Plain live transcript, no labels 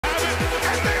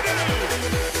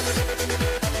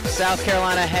South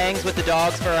Carolina hangs with the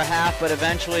Dogs for a half, but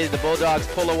eventually the Bulldogs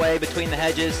pull away between the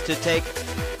hedges to take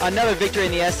another victory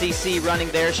in the SEC, running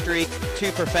their streak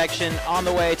to perfection on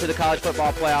the way to the college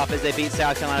football playoff as they beat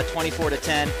South Carolina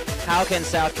 24-10. How can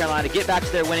South Carolina get back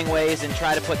to their winning ways and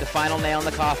try to put the final nail in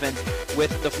the coffin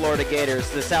with the Florida Gators?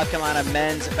 The South Carolina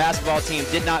men's basketball team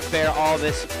did not fare all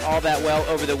that well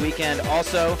over the weekend.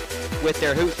 Also, with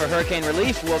their hoot for hurricane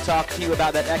relief, we'll talk to you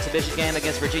about that exhibition game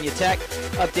against Virginia Tech,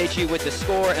 update you with the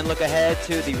score, and look ahead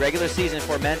to the regular season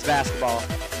for men's basketball.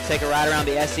 Take a ride around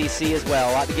the SEC as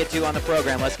well. A lot to get to on the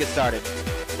program. Let's get started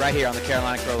right here on the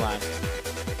Carolina CrowLine.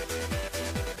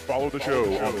 Follow the show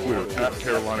on Twitter at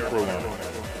Carolina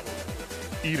CrowLine.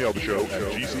 Email the show at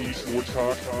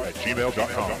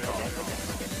gcsportstalk@gmail.com.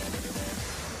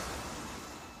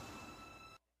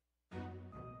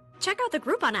 Check out the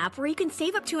Groupon app where you can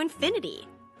save up to infinity,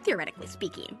 theoretically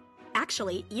speaking.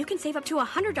 Actually, you can save up to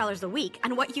 $100 a week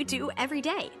on what you do every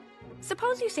day.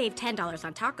 Suppose you saved $10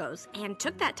 on tacos and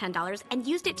took that $10 and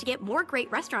used it to get more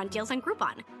great restaurant deals on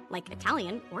Groupon, like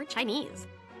Italian or Chinese.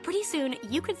 Pretty soon,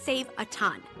 you could save a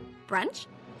ton. Brunch?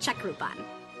 Check Groupon.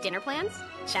 Dinner plans?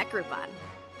 Check Groupon.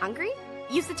 Hungry?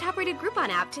 Use the top-rated Groupon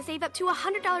app to save up to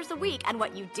 $100 a week on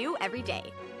what you do every day.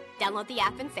 Download the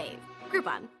app and save.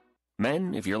 Groupon.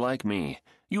 Men, if you're like me,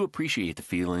 you appreciate the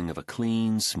feeling of a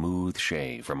clean, smooth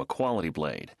shave from a quality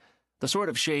blade. The sort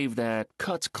of shave that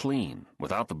cuts clean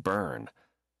without the burn.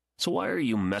 So why are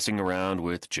you messing around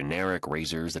with generic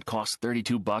razors that cost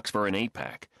 $32 for an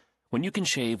 8-pack when you can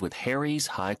shave with Harry's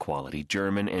high-quality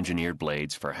German-engineered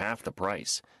blades for half the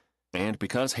price? And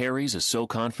because Harry's is so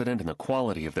confident in the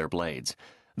quality of their blades,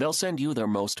 they'll send you their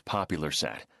most popular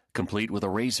set, complete with a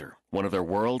razor, one of their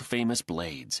world-famous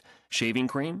blades, shaving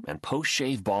cream, and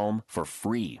post-shave balm for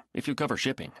free if you cover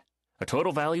shipping. A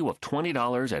total value of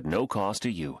 $20 at no cost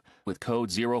to you, with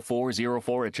code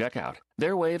 0404 at checkout.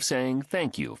 Their way of saying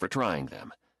thank you for trying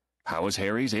them. How is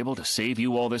Harry's able to save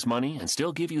you all this money and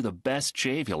still give you the best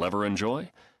shave you'll ever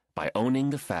enjoy? By owning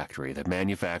the factory that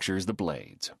manufactures the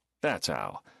blades. That's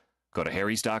how. Go to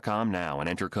harrys.com now and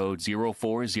enter code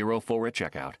 0404 at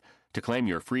checkout to claim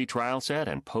your free trial set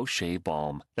and post-shave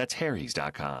balm. That's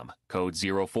harrys.com, code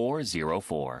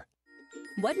 0404.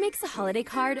 What makes a holiday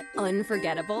card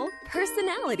unforgettable?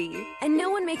 Personality. And no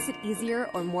one makes it easier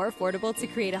or more affordable to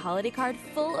create a holiday card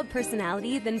full of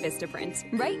personality than Vistaprint.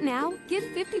 Right now, get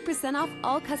 50% off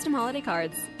all custom holiday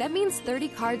cards. That means 30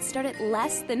 cards start at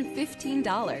less than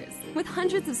 $15. With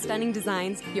hundreds of stunning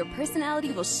designs, your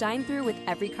personality will shine through with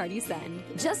every card you send.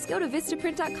 Just go to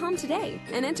Vistaprint.com today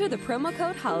and enter the promo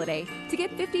code HOLIDAY to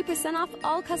get 50% off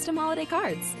all custom holiday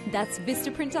cards. That's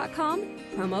Vistaprint.com,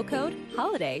 promo code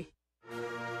HOLIDAY.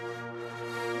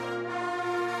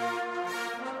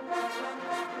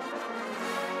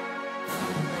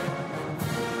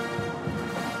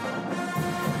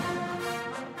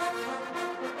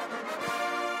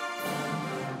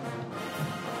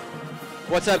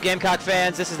 What's up, Gamecock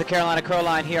fans? This is the Carolina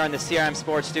CrowLine here on the CRM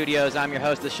Sports Studios. I'm your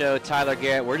host of the show, Tyler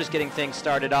Garrett. We're just getting things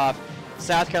started off.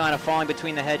 South Carolina falling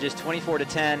between the hedges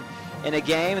 24-10 in a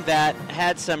game that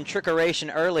had some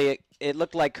trickeration early. It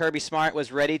looked like Kirby Smart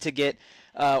was ready to get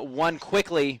one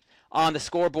quickly on the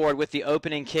scoreboard with the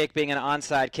opening kick being an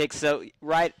onside kick. So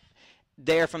right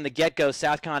there from the get-go,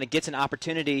 South Carolina gets an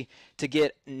opportunity to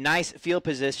get nice field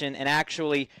position and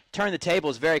actually turn the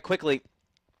tables very quickly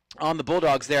on the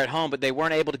Bulldogs there at home, but they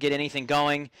weren't able to get anything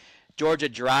going. Georgia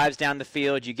drives down the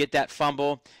field. You get that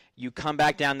fumble. You come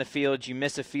back down the field. You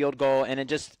miss a field goal, and it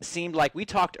just seemed like we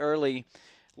talked early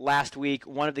last week.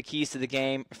 One of the keys to the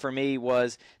game for me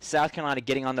was South Carolina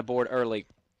getting on the board early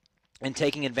and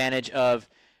taking advantage of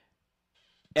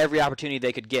every opportunity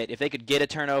they could get. If they could get a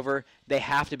turnover, they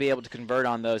have to be able to convert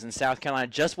on those, and South Carolina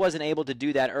just wasn't able to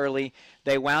do that early.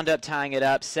 They wound up tying it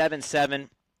up 7-7.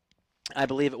 I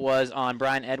believe it was on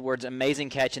Brian Edwards'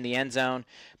 amazing catch in the end zone.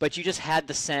 But you just had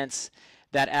the sense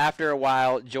that after a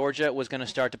while, Georgia was going to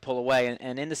start to pull away.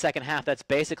 And in the second half, that's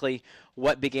basically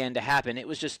what began to happen. It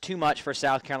was just too much for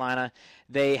South Carolina.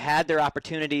 They had their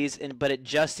opportunities, but it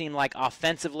just seemed like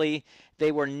offensively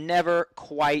they were never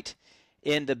quite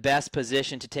in the best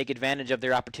position to take advantage of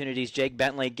their opportunities. Jake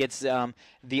Bentley gets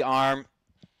the arm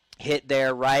hit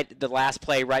there the last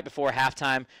play right before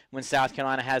halftime when South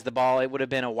Carolina has the ball. It would have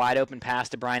been a wide open pass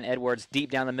to Brian Edwards deep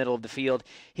down the middle of the field.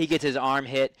 He gets his arm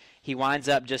hit. He winds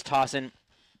up just tossing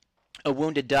a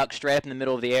wounded duck straight up in the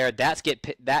middle of the air. That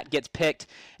gets picked,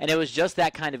 and it was just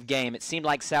that kind of game. It seemed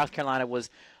like South Carolina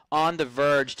was on the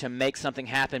verge to make something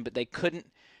happen, but they couldn't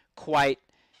quite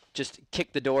just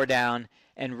kick the door down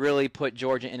and really put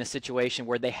Georgia in a situation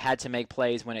where they had to make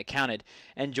plays when it counted.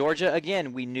 And Georgia,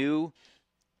 again, we knew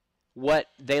what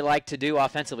they like to do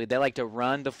offensively. They like to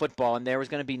run the football, and there was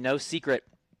going to be no secret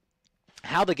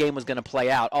how the game was going to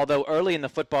play out. Although early in the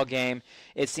football game,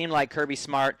 it seemed like Kirby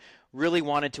Smart really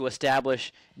wanted to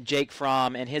establish Jake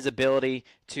Fromm and his ability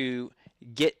to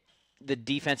get the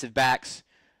defensive backs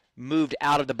moved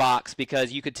out of the box,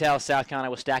 because you could tell South Carolina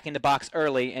was stacking the box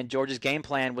early, and Georgia's game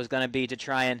plan was going to be to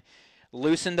try and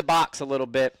loosen the box a little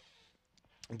bit,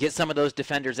 get some of those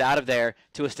defenders out of there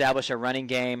to establish a running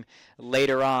game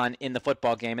later on in the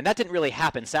football game. And that didn't really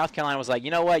happen. South Carolina was like,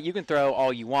 you know what, you can throw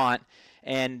all you want.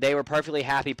 And they were perfectly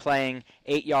happy playing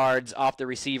 8 yards off the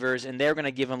receivers, and they were going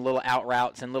to give them little out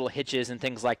routes and little hitches and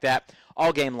things like that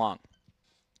all game long.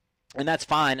 And that's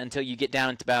fine until you get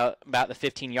down to about the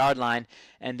 15-yard line,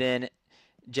 and then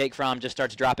Jake Fromm just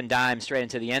starts dropping dimes straight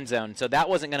into the end zone. So that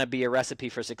wasn't going to be a recipe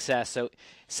for success. So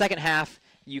second half,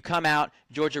 you come out,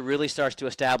 Georgia really starts to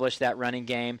establish that running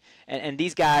game. And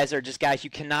these guys are just guys you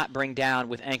cannot bring down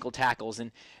with ankle tackles.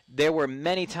 And there were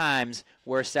many times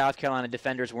where South Carolina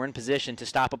defenders were in position to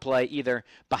stop a play either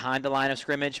behind the line of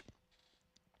scrimmage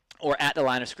or at the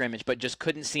line of scrimmage, but just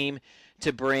couldn't seem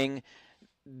to bring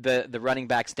the running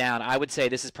backs down. I would say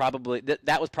this is probably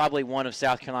that was probably one of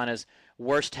South Carolina's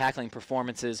worst tackling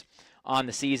performances on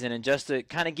the season. And just to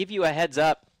kind of give you a heads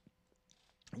up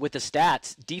with the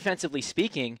stats, defensively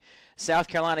speaking, South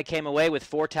Carolina came away with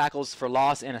 4 tackles for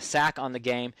loss and a sack on the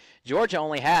game. Georgia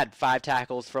only had 5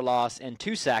 tackles for loss and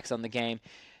 2 sacks on the game,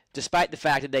 despite the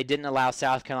fact that they didn't allow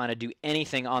South Carolina to do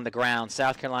anything on the ground.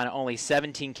 South Carolina only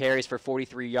 17 carries for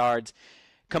 43 yards,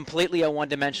 completely a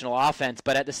one-dimensional offense.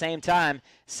 But at the same time,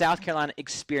 South Carolina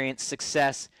experienced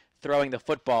success throwing the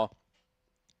football.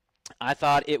 I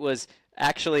thought it was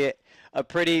actually a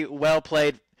pretty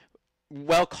well-played,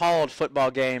 well-called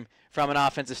football game from an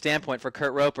offensive standpoint for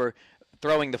Kurt Roper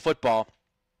throwing the football.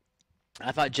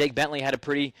 I thought Jake Bentley had a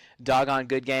pretty doggone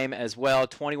good game as well,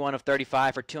 21 of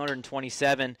 35 for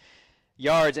 227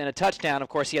 yards and a touchdown. Of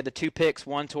course, he had the 2 picks,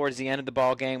 one towards the end of the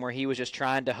ball game where he was just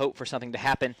trying to hope for something to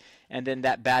happen, and then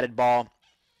that batted ball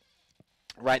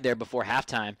right there before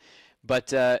halftime.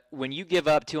 But when you give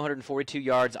up 242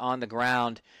 yards on the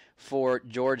ground for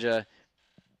Georgia,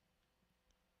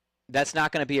 that's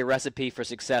not going to be a recipe for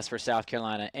success for South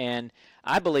Carolina. And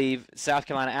I believe South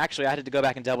Carolina, actually, I had to go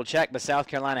back and double check, but South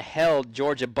Carolina held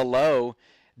Georgia below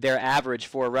their average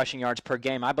for rushing yards per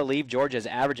game. I believe Georgia is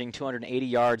averaging 280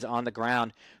 yards on the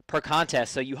ground per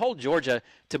contest. So you hold Georgia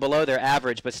to below their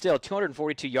average, but still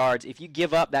 242 yards. If you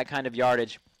give up that kind of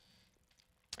yardage,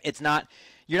 you're not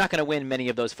going to win many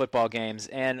of those football games.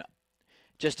 And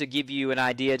just to give you an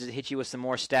idea, to hit you with some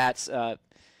more stats,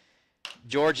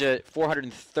 Georgia,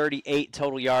 438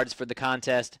 total yards for the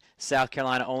contest. South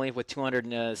Carolina only with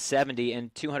 270,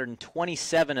 and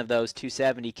 227 of those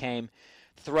 270 came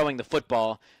throwing the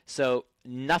football. So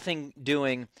nothing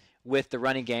doing with the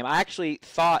running game. I actually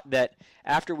thought that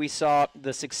after we saw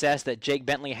the success that Jake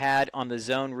Bentley had on the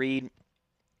zone read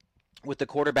with the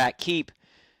quarterback keep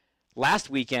last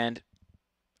weekend,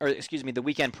 or excuse me, the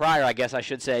weekend prior, I guess I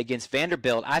should say, against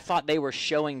Vanderbilt, I thought they were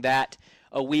showing that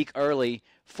a week early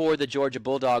for the Georgia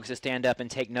Bulldogs to stand up and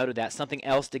take note of that. Something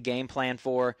else to game plan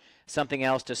for, something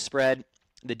else to spread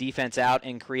the defense out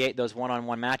and create those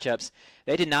one-on-one matchups.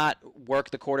 They did not work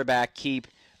the quarterback keep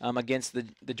against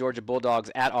the Georgia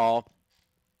Bulldogs at all.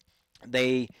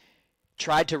 They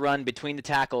tried to run between the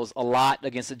tackles a lot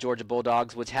against the Georgia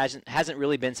Bulldogs, which hasn't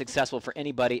really been successful for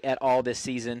anybody at all this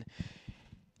season.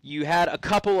 You had a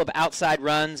couple of outside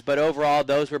runs, but overall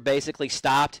those were basically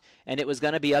stopped, and it was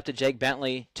going to be up to Jake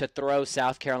Bentley to throw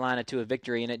South Carolina to a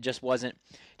victory, and it just wasn't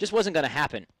going to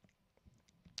happen.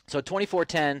 So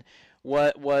 24-10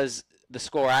 was the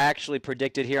score. I actually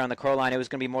predicted here on the CrowLine it was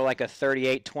going to be more like a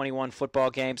 38-21 football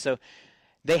game. So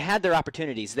they had their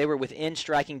opportunities. They were within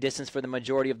striking distance for the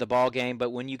majority of the ball game,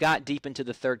 but when you got deep into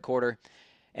the third quarter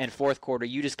and fourth quarter,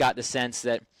 you just got the sense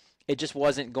that it just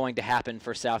wasn't going to happen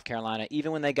for South Carolina.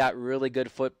 Even when they got really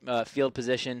good field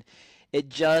position, it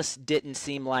just didn't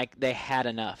seem like they had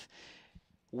enough.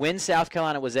 When South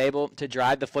Carolina was able to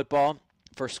drive the football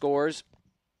for scores,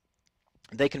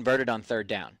 they converted on third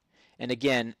down. And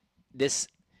again, it's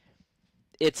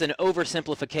an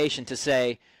oversimplification to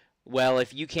say, well,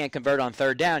 if you can't convert on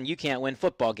third down, you can't win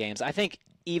football games. I think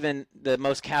even the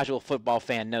most casual football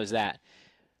fan knows that.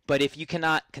 But if you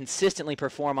cannot consistently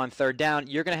perform on third down,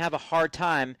 you're going to have a hard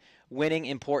time winning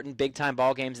important big-time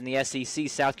ball games in the SEC.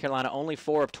 South Carolina only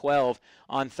 4 of 12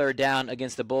 on third down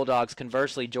against the Bulldogs.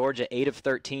 Conversely, Georgia 8 of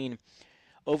 13,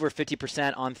 over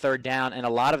 50% on third down, and a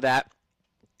lot of that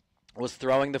was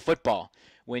throwing the football.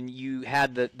 When you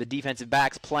had the defensive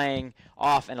backs playing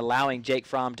off and allowing Jake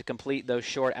Fromm to complete those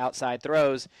short outside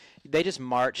throws, they just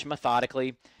marched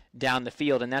methodically down the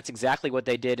field, and that's exactly what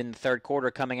they did in the third quarter.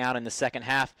 Coming out in the second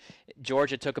half,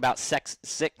 Georgia took about 6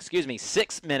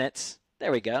 minutes.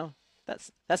 There we go.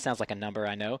 That sounds like a number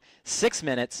I know. 6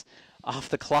 minutes off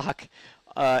the clock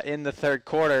in the third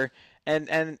quarter,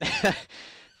 and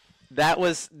that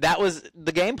was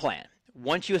the game plan.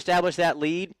 Once you establish that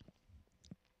lead,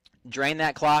 drain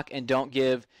that clock and don't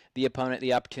give the opponent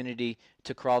the opportunity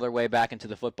to crawl their way back into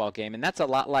the football game. And that's a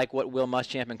lot like what Will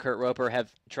Muschamp and Kurt Roper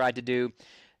have tried to do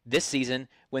this season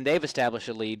when they've established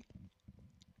a lead,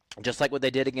 just like what they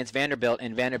did against Vanderbilt,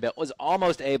 and Vanderbilt was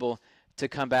almost able to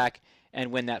come back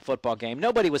and win that football game.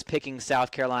 Nobody was picking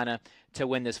South Carolina to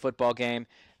win this football game.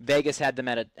 Vegas had them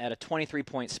at a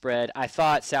 23-point spread. I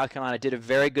thought South Carolina did a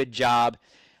very good job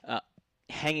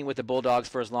hanging with the Bulldogs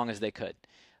for as long as they could.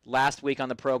 Last week on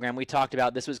the program, we talked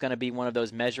about this was going to be one of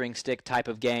those measuring stick type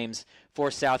of games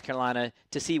for South Carolina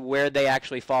to see where they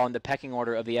actually fall in the pecking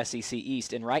order of the SEC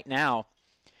East. And right now,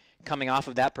 coming off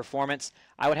of that performance,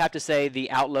 I would have to say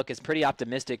the outlook is pretty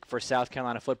optimistic for South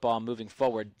Carolina football moving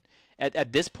forward.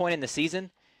 At this point in the season,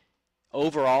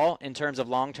 overall, in terms of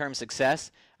long-term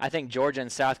success, I think Georgia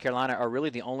and South Carolina are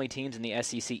really the only teams in the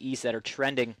SEC East that are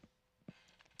trending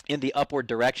in the upward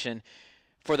direction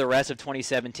for the rest of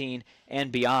 2017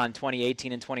 and beyond,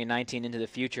 2018 and 2019 into the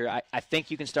future. I think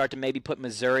you can start to maybe put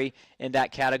Missouri in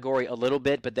that category a little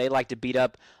bit, but they like to beat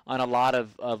up on a lot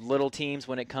of little teams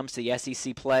when it comes to the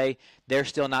SEC play. They're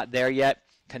still not there yet.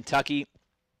 Kentucky,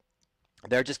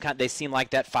 they're just they seem like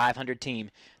that 500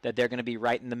 team that they're going to be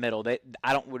right in the middle.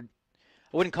 I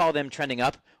wouldn't call them trending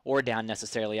up or down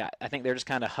necessarily. I think they're just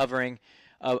kind of hovering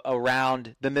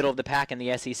around the middle of the pack in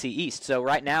the SEC East. So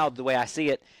right now, the way I see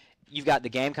it, you've got the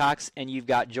Gamecocks and you've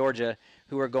got Georgia,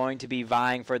 who are going to be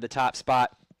vying for the top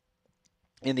spot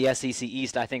in the SEC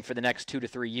East, I think, for the next 2 to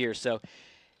 3 years. So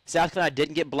South Carolina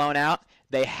didn't get blown out.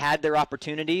 They had their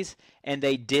opportunities, and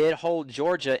they did hold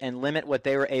Georgia and limit what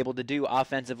they were able to do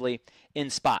offensively in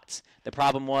spots. The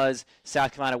problem was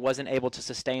South Carolina wasn't able to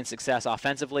sustain success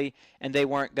offensively, and they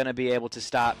weren't going to be able to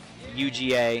stop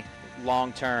UGA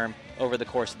long-term over the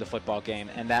course of the football game,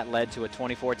 and that led to a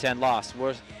 24-10 loss.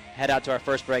 We'll head out to our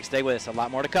first break. Stay with us. A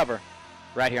lot more to cover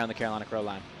right here on the Carolina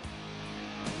CrowLine.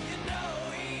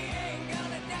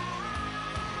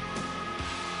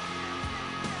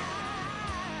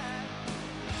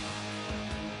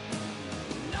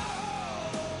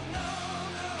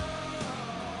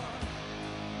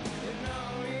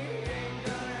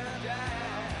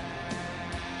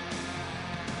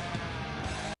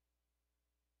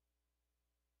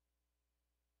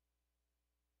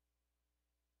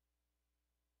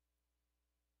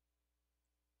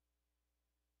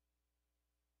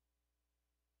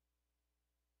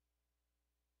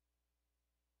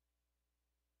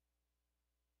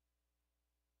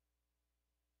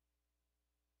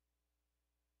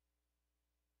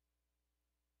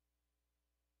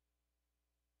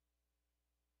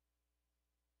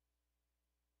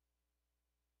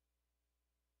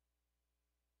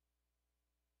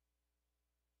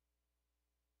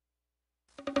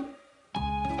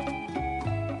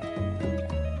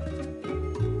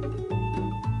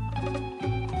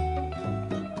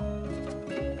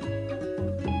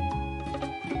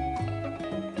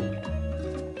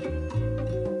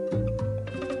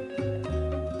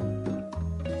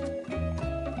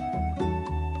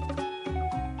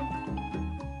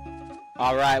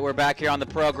 All right, we're back here on the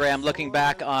program, looking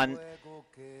back on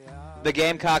the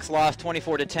Gamecocks lost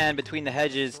 24-10 between the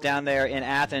hedges down there in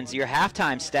Athens. Your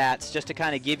halftime stats, just to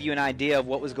kind of give you an idea of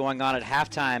what was going on at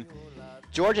halftime.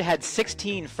 Georgia had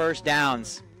 16 first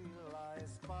downs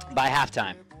by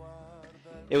halftime.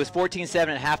 It was 14-7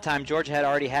 at halftime. Georgia had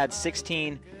already had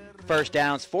 16 first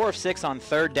downs, 4 of 6 on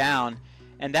third down,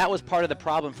 and that was part of the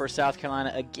problem for South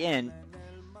Carolina. Again,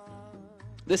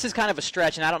 this is kind of a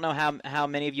stretch, and I don't know how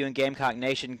many of you in Gamecock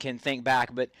Nation can think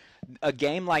back, but a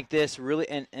game like this really,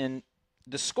 and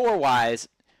the score-wise,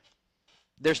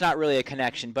 there's not really a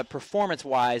connection, but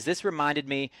performance-wise, this reminded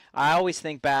me, I always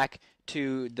think back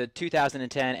to the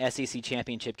 2010 SEC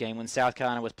Championship game when South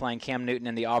Carolina was playing Cam Newton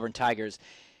and the Auburn Tigers.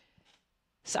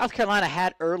 South Carolina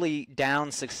had early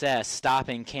down success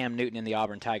stopping Cam Newton and the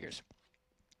Auburn Tigers,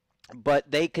 but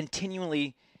they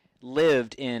continually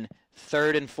lived in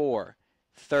 3rd and 4,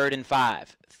 3rd and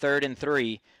 5, 3rd and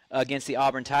 3 against the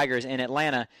Auburn Tigers in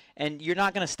Atlanta, and you're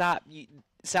not going to stop.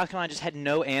 South Carolina just had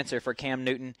no answer for Cam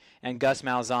Newton and Gus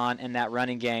Malzahn in that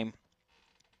running game,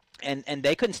 and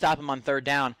they couldn't stop him on third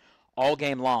down all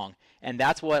game long, and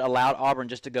that's what allowed Auburn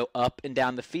just to go up and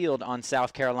down the field on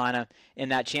South Carolina in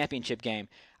that championship game.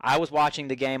 I was watching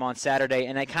the game on Saturday,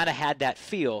 and I kind of had that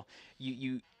feel.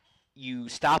 You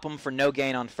stop them for no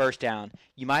gain on first down.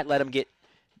 You might let them get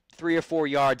 3 or 4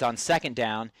 yards on second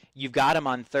down. You've got them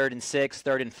on 3rd and 6,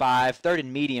 3rd and 5, 3rd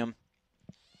and medium,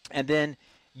 and then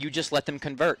you just let them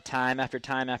convert time after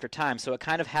time after time. So it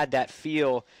kind of had that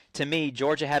feel to me.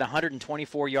 Georgia had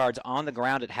 124 yards on the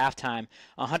ground at halftime,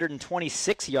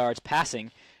 126 yards passing,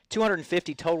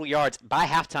 250 total yards by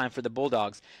halftime for the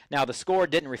Bulldogs. Now, the score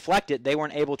didn't reflect it. They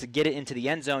weren't able to get it into the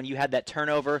end zone. You had that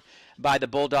turnover by the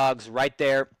Bulldogs right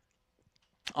there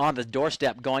on the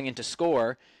doorstep going into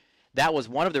score. That was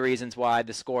one of the reasons why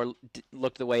the score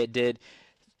looked the way it did.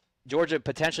 Georgia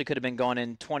potentially could have been going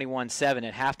in 21-7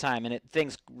 at halftime, and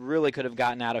things really could have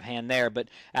gotten out of hand there. But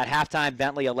at halftime,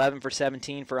 Bentley 11 for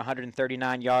 17 for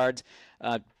 139 yards,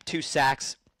 2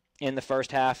 sacks in the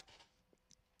first half.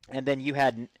 And then you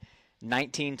had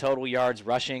 19 total yards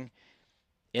rushing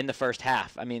in the first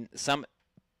half. I mean,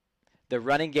 the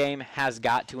running game has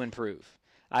got to improve.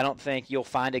 I don't think you'll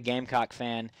find a Gamecock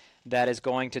fan that is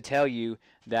going to tell you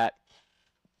that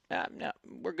no,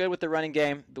 we're good with the running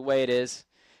game the way it is.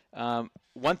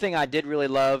 One thing I did really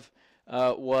love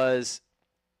was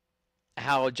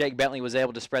how Jake Bentley was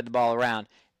able to spread the ball around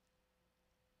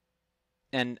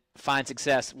and find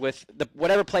success with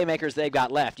whatever playmakers they've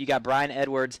got left. You got Brian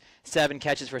Edwards, 7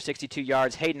 catches for 62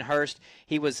 yards. Hayden Hurst,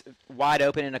 he was wide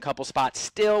open in a couple spots,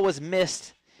 still was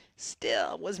missed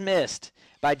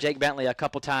by Jake Bentley a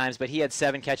couple times, but he had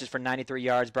 7 catches for 93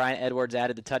 yards. Brian Edwards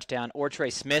added the touchdown.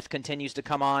 Ortre Smith continues to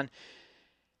come on,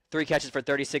 3 catches for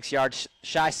 36 yards.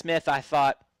 Shi Smith, I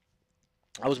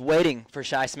was waiting for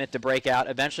Shi Smith to break out.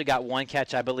 Eventually got 1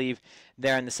 catch, I believe,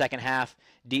 there in the second half,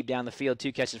 deep down the field,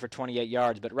 2 catches for 28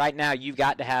 yards. But right now, you've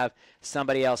got to have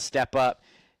somebody else step up.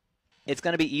 It's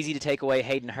going to be easy to take away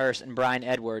Hayden Hurst and Brian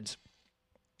Edwards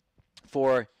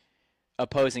for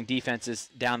opposing defenses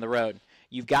down the road.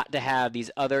 You've got to have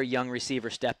these other young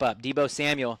receivers step up. Deebo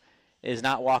Samuel is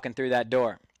not walking through that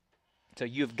door. So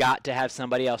you've got to have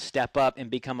somebody else step up and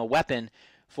become a weapon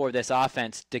for this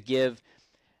offense to give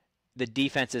the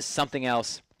defenses something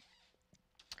else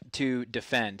to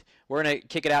defend. We're going to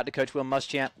kick it out to Coach Will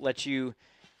Muschamp, let you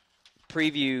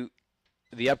preview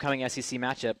the upcoming SEC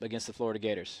matchup against the Florida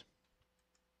Gators.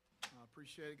 I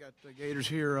appreciate it. Got the Gators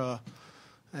here.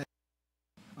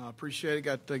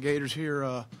 Got the Gators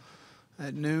here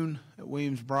at noon at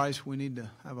Williams-Brice. We need to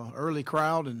have an early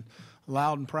crowd and a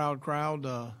loud and proud crowd.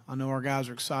 I know our guys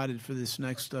are excited for this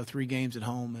next 3 games at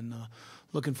home, and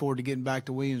looking forward to getting back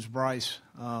to Williams-Brice.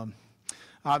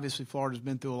 Obviously, Florida's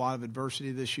been through a lot of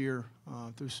adversity this year,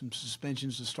 through some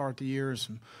suspensions to start the year,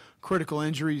 some critical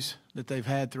injuries that they've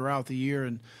had throughout the year,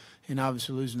 and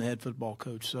obviously losing the head football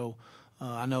coach. So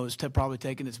I know it's probably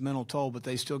taken its mental toll, but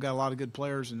they still got a lot of good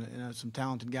players and some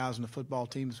talented guys on the football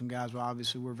team, some guys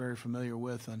obviously we're very familiar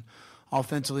with. And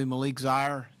offensively, Malik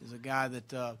Zaire is a guy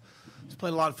that has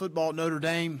played a lot of football at Notre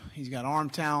Dame. He's got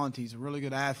arm talent. He's a really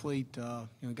good athlete.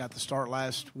 Got the start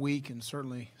last week, and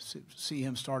certainly see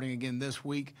him starting again this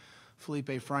week.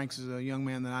 Felipe Franks is a young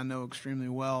man that I know extremely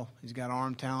well. He's got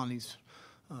arm talent. He's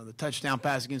the touchdown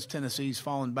pass against Tennessee, he's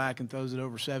fallen back and throws it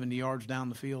over 70 yards down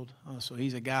the field. So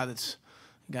he's a guy that's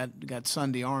got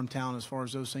Sunday arm talent as far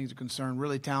as those things are concerned.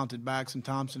 Really talented backs in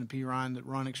Thompson and P. Ryan that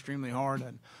run extremely hard.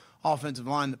 And offensive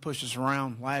line that pushed us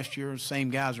around last year. Same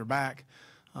guys are back.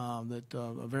 A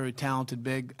very talented,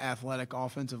 big, athletic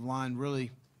offensive line.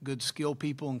 Really good skill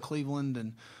people in Cleveland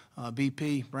and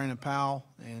BP, Brandon Powell,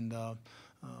 and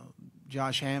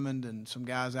Josh Hammond, and some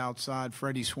guys outside,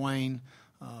 Freddie Swain.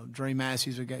 Dre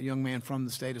Massey's a young man from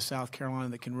the state of South Carolina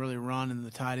that can really run, and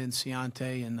the tight end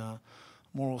Ciante and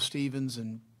Morrill Stevens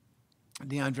and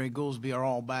DeAndre Goolsby are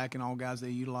all back, and all guys they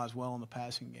utilize well in the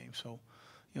passing game. So,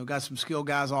 got some skilled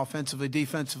guys offensively,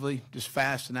 defensively, just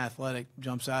fast and athletic.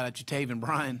 Jumps out at you. Taven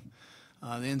Bryan,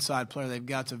 the inside player they've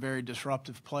got, is a very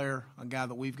disruptive player, a guy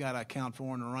that we've got to account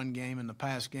for in the run game and the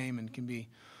pass game, and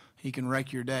he can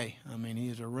wreck your day. I mean, he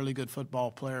is a really good football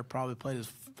player. Probably played as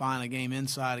fine a game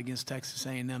inside against Texas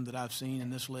A&M that I've seen in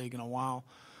this league in a while.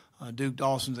 Duke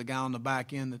Dawson's a guy on the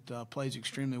back end that plays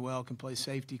extremely well, can play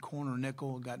safety, corner,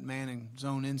 nickel, got man and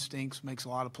zone instincts, makes a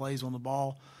lot of plays on the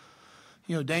ball.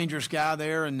 Dangerous guy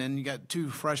there. And then you got 2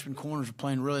 freshman corners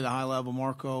playing really at a high level,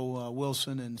 Marco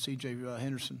Wilson and C.J.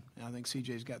 Henderson. And I think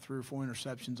C.J.'s got 3 or 4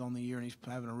 interceptions on the year, and he's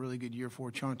having a really good year for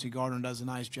it. Chauncey Gardner does a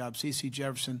nice job. C.C.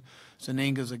 Jefferson,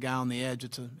 Zaninga's a guy on the edge.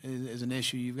 Is an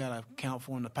issue you've got to account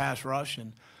for in the pass rush,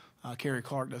 and Kerry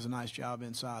Clark does a nice job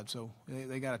inside. So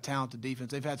they got a talented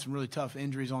defense. They've had some really tough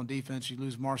injuries on defense. You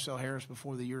lose Marcel Harris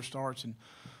before the year starts, and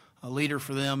a leader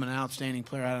for them, and an outstanding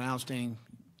player, had an outstanding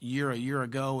year a year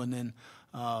ago. And then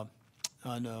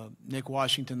Nick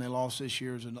Washington they lost this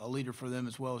year is a leader for them,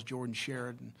 as well as Jordan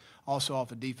Sherrod, and also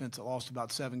off a defense that lost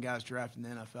about 7 guys drafted in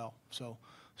the NFL. So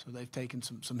So they've taken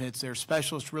some hits there.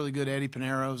 Specialist, really good. Eddie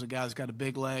Pinero's a guy that's got a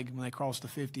big leg. When they cross the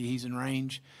 50, he's in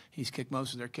range. He's kicked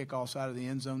most of their kickoffs out of the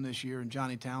end zone this year. And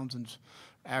Johnny Townsend's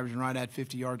averaging right at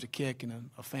 50 yards a kick, and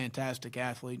a fantastic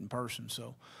athlete in person.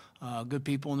 So good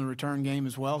people in the return game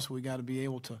as well. So we got to be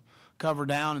able to cover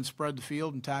down and spread the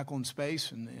field and tackle in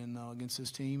space and against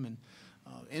this team. And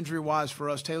injury-wise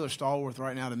for us, Taylor Stallworth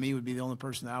right now to me would be the only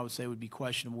person that I would say would be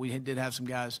questionable. We did have some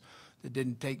guys that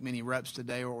didn't take many reps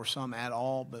today or some at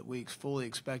all, but we fully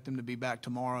expect them to be back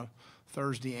tomorrow,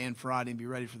 Thursday, and Friday and be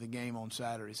ready for the game on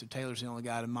Saturday. So Taylor's the only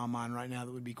guy in my mind right now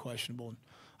that would be questionable, and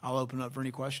I'll open up for any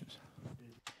questions.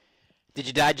 Did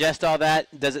you digest all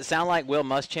that? Does it sound like Will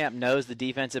Muschamp knows the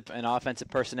defensive and offensive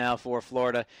personnel for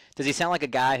Florida? Does he sound like a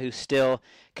guy who still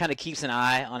kind of keeps an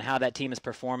eye on how that team is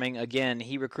performing? Again,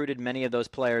 he recruited many of those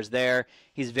players there.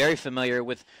 He's very familiar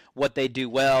with what they do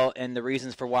well and the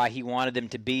reasons for why he wanted them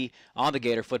to be on the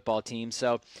Gator football team.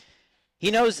 So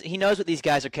he knows what these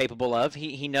guys are capable of.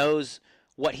 He knows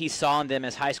what he saw in them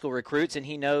as high school recruits, and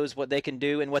he knows what they can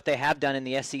do and what they have done in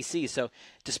the SEC. So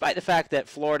despite the fact that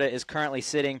Florida is currently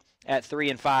sitting at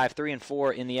 3-5,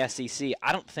 3-4 in the SEC,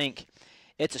 I don't think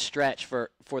it's a stretch for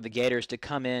the Gators to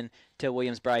come in to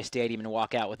Williams-Brice Stadium and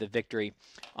walk out with a victory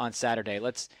on Saturday.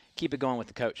 Let's keep it going with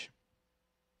the coach.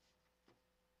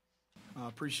 I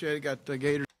appreciate it. Got the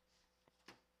Gators.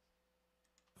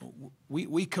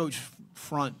 We coach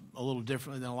front a little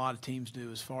differently than a lot of teams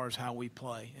do as far as how we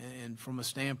play, and from a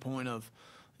standpoint of,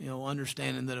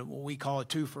 understanding that what we call a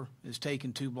twofer is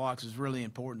taking 2 blocks is really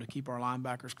important to keep our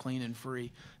linebackers clean and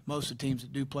free. Most of the teams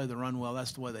that do play the run well,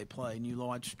 that's the way they play. And you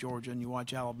watch Georgia and you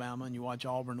watch Alabama and you watch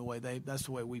Auburn that's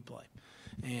the way we play.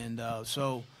 And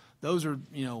so those are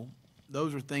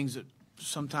things that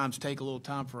sometimes take a little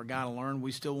time for a guy to learn.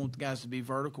 We still want the guys to be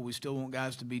vertical. We still want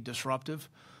guys to be disruptive.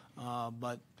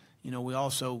 But we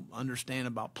also understand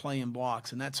about playing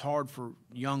blocks, and that's hard for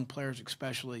young players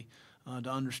especially to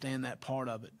understand that part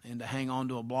of it and to hang on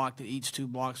to a block that eats 2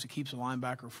 blocks that keeps a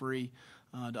linebacker free,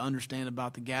 to understand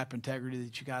about the gap integrity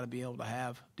that you got to be able to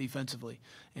have defensively.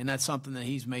 And that's something that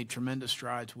he's made tremendous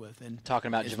strides with. And talking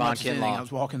about Javon Kinlaw. I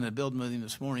was walking in the building with him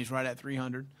this morning. He's right at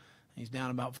 300. He's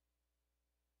down about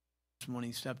when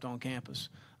he stepped on campus.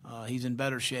 He's in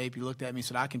better shape. He looked at me and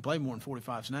said, I can play more than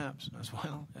 45 snaps. I said,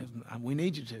 well, we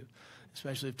need you to,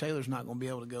 especially if Taylor's not going to be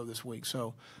able to go this week.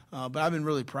 So, but I've been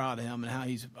really proud of him and how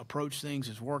he's approached things,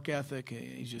 his work ethic.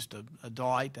 He's just a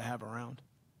delight to have around.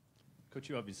 Coach,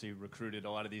 you obviously recruited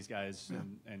a lot of these guys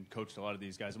and coached a lot of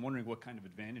these guys. I'm wondering what kind of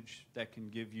advantage that can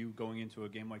give you going into a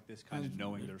game like this, kind of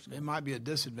knowing their skills. It might be a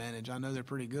disadvantage. I know they're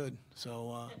pretty good.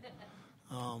 So,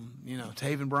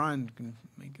 Taven Bryan can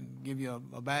give you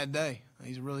a bad day.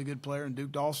 He's a really good player, and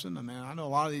Duke Dawson. I mean, I know a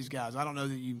lot of these guys. I don't know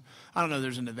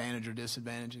there's an advantage or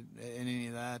disadvantage in any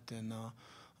of that. And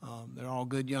they're all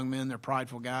good young men. They're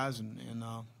prideful guys, and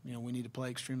we need to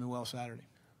play extremely well Saturday.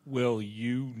 Will,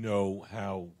 you know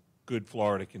how good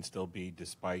Florida can still be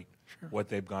despite what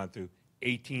they've gone through.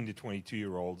 18 to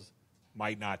 22-year-olds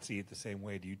might not see it the same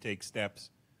way. Do you take steps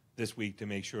this week to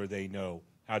make sure they know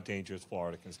how dangerous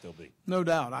Florida can still be? No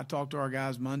doubt. I talked to our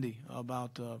guys Monday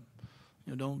about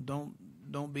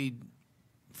don't be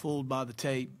fooled by the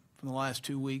tape from the last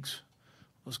 2 weeks.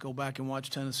 Let's go back and watch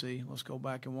Tennessee. Let's go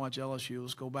back and watch LSU.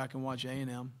 Let's go back and watch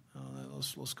A&M.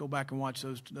 Let's go back and watch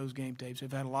those game tapes.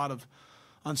 They've had a lot of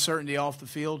uncertainty off the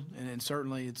field, and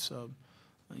certainly it's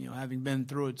having been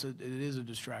through it, it is a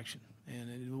distraction, and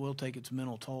it will take its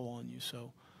mental toll on you.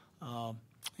 So.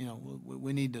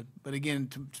 We need to, but again,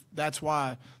 that's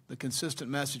why the consistent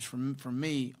message from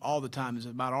me all the time is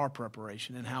about our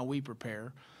preparation and how we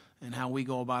prepare and how we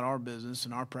go about our business,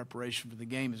 and our preparation for the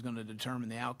game is going to determine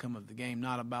the outcome of the game,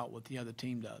 not about what the other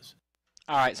team does.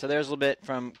 All right, so there's a little bit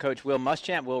from Coach Will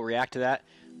Muschamp. We'll react to that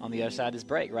on the other side of this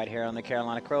break right here on the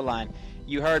Carolina CrowLine.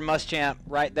 You heard Muschamp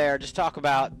right there just talk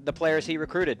about the players he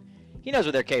recruited. He knows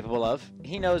what they're capable of.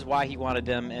 He knows why he wanted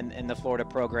them in the Florida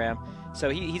program. So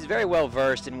he's very well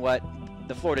versed in what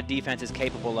the Florida defense is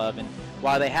capable of. And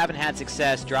while they haven't had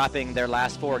success dropping their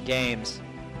last 4 games,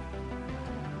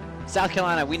 South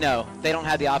Carolina, we know, they don't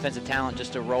have the offensive talent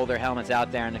just to roll their helmets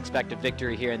out there and expect a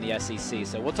victory here in the SEC.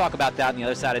 So we'll talk about that on the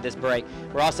other side of this break.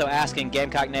 We're also asking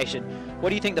Gamecock Nation, what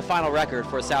do you think the final record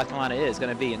for South Carolina is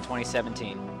going to be in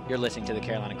 2017? You're listening to the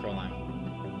Carolina CrowLine.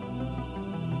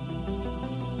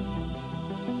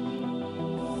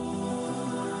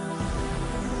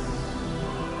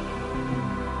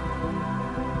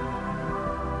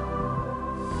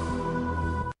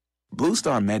 Blue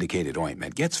Star Medicated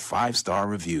Ointment gets 5-star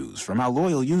reviews from our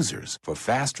loyal users for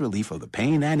fast relief of the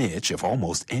pain and itch of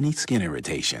almost any skin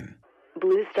irritation.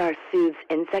 Blue Star soothes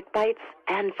insect bites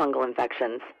and fungal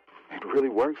infections. It really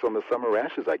works on the summer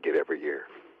rashes I get every year.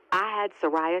 I had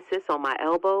psoriasis on my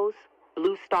elbows.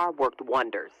 Blue Star worked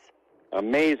wonders.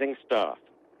 Amazing stuff.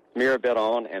 Smear a bit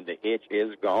on and the itch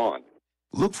is gone.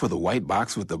 Look for the white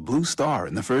box with the blue star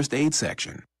in the first aid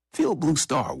section. Feel Blue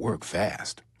Star work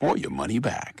fast, or your money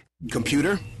back.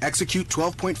 Computer, execute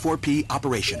 12.4p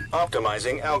operation.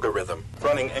 Optimizing algorithm.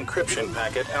 Running encryption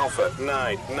packet alpha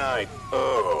 990.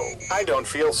 Oh, I don't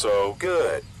feel so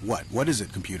good. What is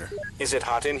it, computer? Is it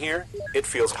hot in here? It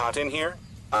feels hot in here.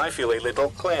 I feel a little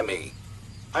clammy.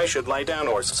 I should lie down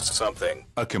or something.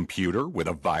 A computer with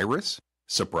a virus?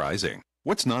 Surprising.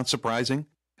 What's not surprising?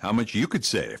 How much you could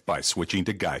save by switching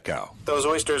to Geico. Those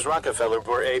oysters Rockefeller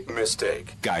were a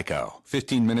mistake. Geico.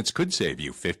 15 minutes could save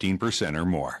you 15% or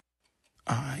more.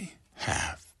 I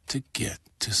have to get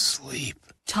to sleep.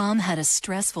 Tom had a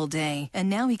stressful day, and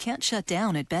now he can't shut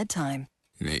down at bedtime.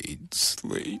 Need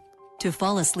sleep. To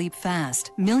fall asleep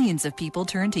fast, millions of people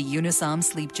turn to Unisom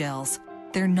sleep gels.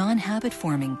 They're non-habit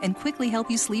forming and quickly help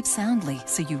you sleep soundly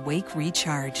so you wake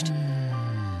recharged.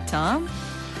 Tom?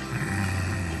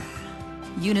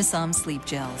 Unisom sleep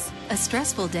gels. A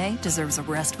stressful day deserves a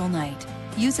restful night.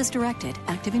 Use as directed.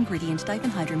 Active ingredient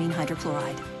diphenhydramine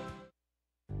hydrochloride.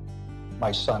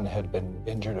 My son had been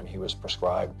injured and he was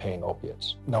prescribed pain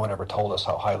opiates. No one ever told us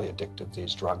how highly addictive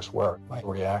these drugs were. My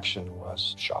reaction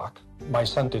was shock. My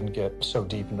son didn't get so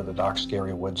deep into the dark,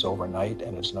 scary woods overnight,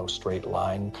 and it's no straight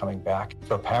line coming back.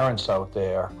 For parents out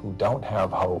there who don't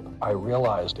have hope, I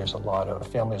realize there's a lot of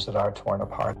families that are torn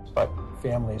apart, but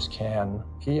families can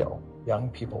heal.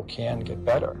 Young people can get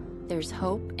better. There's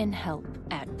hope and help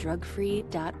at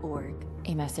drugfree.org.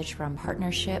 A message from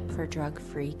Partnership for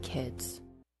Drug-Free Kids.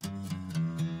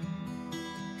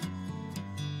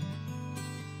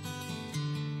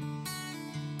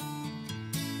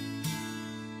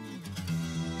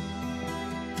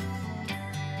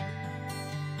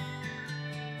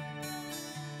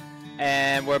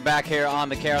 And we're back here on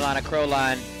the Carolina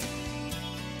CrowLine.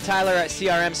 Tyler at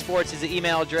CRM Sports is the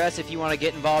email address. If you want to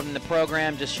get involved in the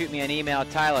program, just shoot me an email,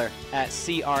 Tyler at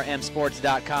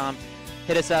crmsports.com.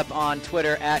 Hit us up on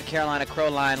Twitter at Carolina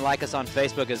CrowLine. Like us on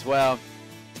Facebook as well.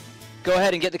 Go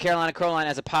ahead and get the Carolina CrowLine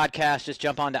as a podcast. Just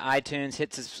jump onto iTunes,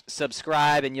 hit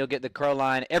subscribe, and you'll get the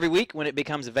CrowLine every week when it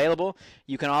becomes available.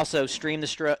 You can also stream the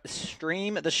show.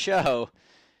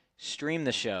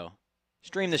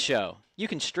 You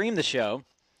can stream the show.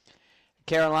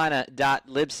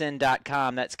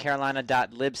 Carolina.libsyn.com. That's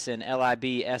Carolina.libsyn,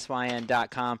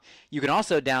 Libsyn.com. You can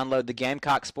also download the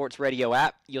Gamecock Sports Radio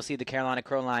app. You'll see the Carolina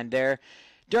CrowLine there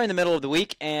during the middle of the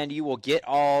week, and you will get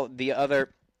all the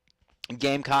other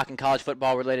Gamecock and college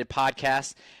football related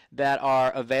podcasts that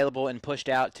are available and pushed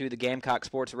out to the Gamecock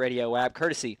Sports Radio app,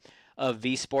 courtesy of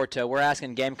V Sporto. We're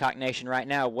asking Gamecock Nation right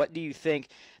now, what do you think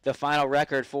the final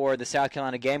record for the South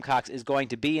Carolina Gamecocks is going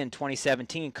to be in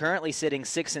 2017? Currently sitting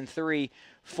 6-3,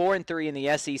 4-3 in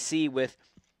the SEC with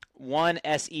one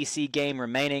SEC game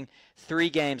remaining,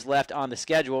 3 games left on the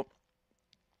schedule.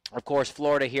 Of course,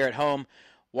 Florida here at home,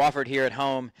 Wofford here at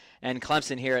home, and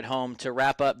Clemson here at home to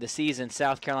wrap up the season.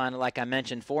 South Carolina, like I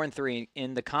mentioned, 4-3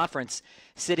 in the conference,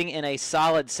 sitting in a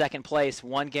solid second place,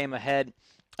 1 game ahead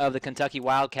of the Kentucky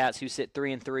Wildcats, who sit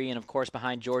 3-3, and of course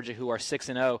behind Georgia, who are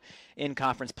 6-0 in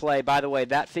conference play. By the way,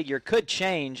 that figure could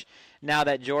change now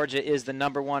that Georgia is the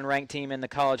number 1 ranked team in the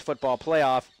college football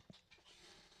playoff.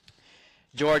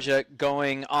 Georgia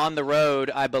going on the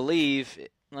road, I believe.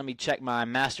 Let me check my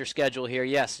master schedule here.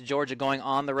 Yes, Georgia going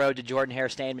on the road to Jordan-Hare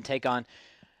Stadium and take on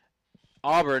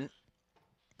Auburn.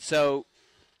 So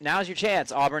now's your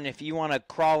chance, Auburn, if you want to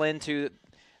crawl into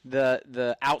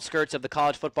the outskirts of the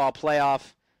college football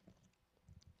playoff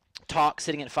talk,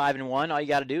 sitting at 5-1. All you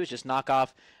got to do is just knock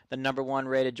off the number 1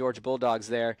 rated Georgia Bulldogs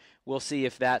there. We'll see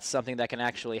if that's something that can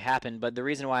actually happen. But the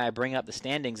reason why I bring up the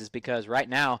standings is because right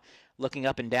now, looking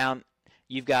up and down,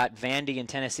 you've got Vandy and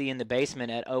Tennessee in the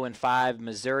basement at 0-5,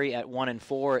 Missouri at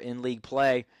 1-4 in league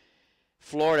play,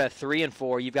 Florida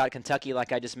 3-4. You've got Kentucky,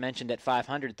 like I just mentioned, at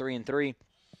 500, 3-3.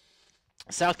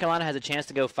 South Carolina has a chance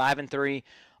to go 5-3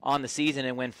 on the season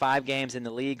and win 5 games in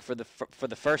the league for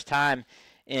the first time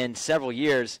in several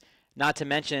years. Not to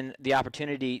mention the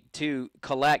opportunity to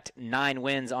collect 9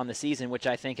 wins on the season, which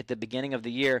I think at the beginning of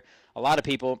the year, a lot of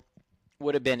people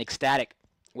would have been ecstatic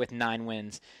with 9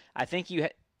 wins. I think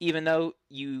even though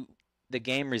the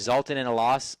game resulted in a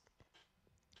loss,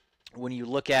 when you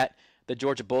look at the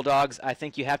Georgia Bulldogs, I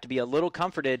think you have to be a little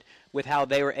comforted with how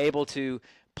they were able to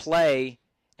play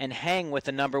and hang with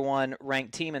the number 1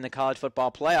 ranked team in the college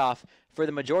football playoff for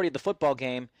the majority of the football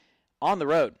game on the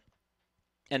road.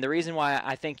 And the reason why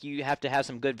I think you have to have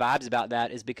some good vibes about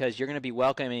that is because you're going to be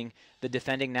welcoming the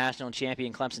defending national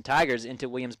champion Clemson Tigers into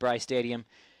Williams-Brice Stadium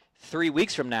 3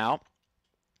 weeks from now.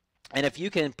 And if you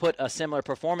can put a similar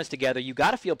performance together, you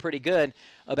got to feel pretty good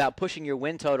about pushing your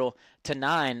win total to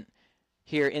 9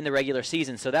 here in the regular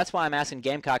season. So that's why I'm asking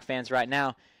Gamecock fans right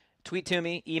now, tweet to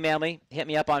me, email me, hit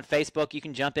me up on Facebook. You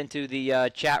can jump into the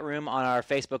chat room on our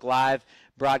Facebook Live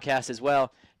broadcast as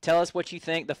well. Tell us what you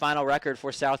think the final record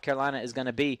for South Carolina is going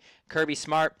to be. Kirby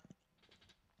Smart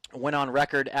went on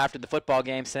record after the football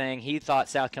game saying he thought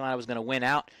South Carolina was going to win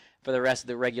out for the rest of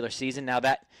the regular season. Now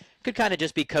that could kind of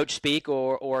just be coach speak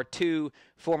or two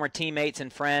former teammates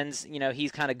and friends. You know,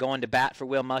 he's kind of going to bat for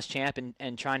Will Muschamp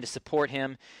and trying to support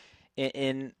him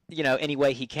in any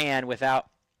way he can without,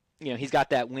 he's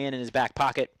got that win in his back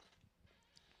pocket.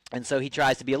 And so he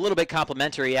tries to be a little bit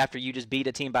complimentary after you just beat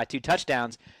a team by 2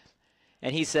 touchdowns.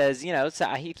 And he says,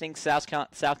 he thinks South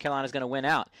Carolina is going to win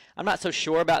out. I'm not so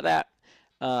sure about that,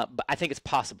 but I think it's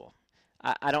possible.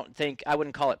 I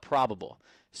wouldn't call it probable.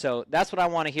 So that's what I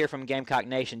want to hear from Gamecock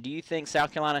Nation. Do you think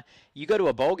South Carolina, you go to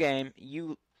a bowl game,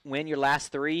 you win your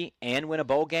last 3 and win a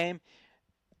bowl game,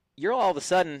 you're all of a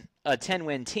sudden a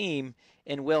 10-win team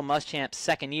in Will Muschamp's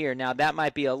second year. Now, that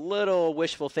might be a little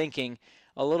wishful thinking,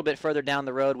 a little bit further down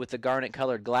the road with the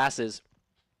garnet-colored glasses,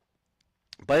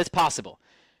 but it's possible.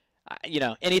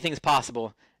 Anything's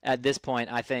possible at this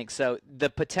point, I think. So the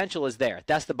potential is there.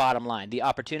 That's the bottom line. The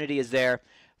opportunity is there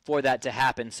for that to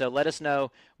happen. So let us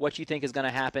know what you think is going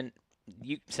to happen.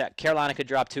 Carolina could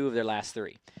drop 2 of their last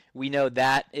 3. We know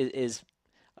that is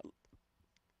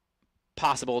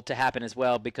possible to happen as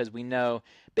well because we know,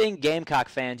 being Gamecock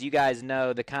fans, you guys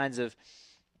know the kinds of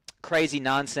crazy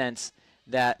nonsense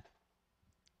that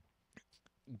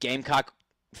Gamecock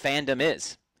fandom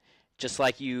is. Just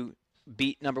like you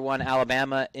beat number 1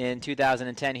 Alabama in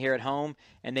 2010 here at home,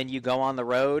 and then you go on the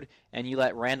road and you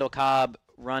let Randall Cobb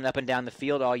run up and down the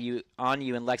field on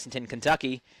you in Lexington,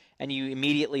 Kentucky, and you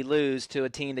immediately lose to a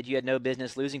team that you had no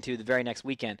business losing to the very next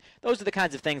weekend. Those are the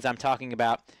kinds of things I'm talking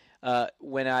about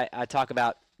when I talk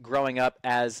about growing up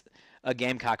as a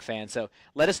Gamecock fan. So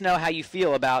let us know how you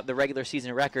feel about the regular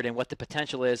season record and what the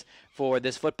potential is for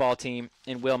this football team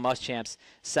in Will Muschamp's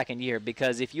second year.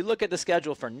 Because if you look at the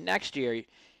schedule for next year,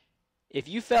 if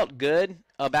you felt good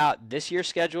about this year's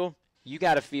schedule, you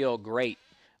got to feel great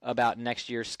about next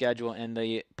year's schedule and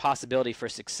the possibility for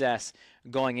success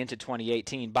going into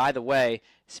 2018. By the way,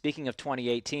 speaking of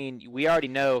 2018, we already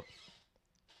know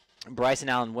Bryson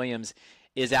Allen Williams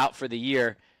is out for the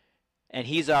year, and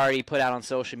he's already put out on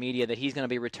social media that he's going to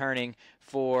be returning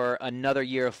for another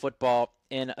year of football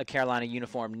in a Carolina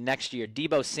uniform next year.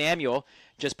 Deebo Samuel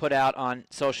just put out on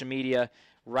social media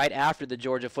right after the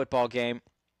Georgia football game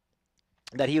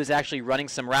that he was actually running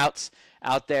some routes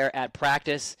out there at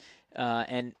practice,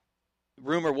 and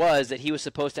rumor was that he was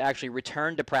supposed to actually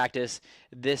return to practice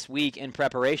this week in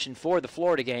preparation for the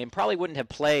Florida game. Probably wouldn't have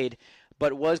played,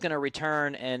 but was going to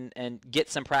return and get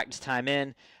some practice time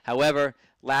in. However,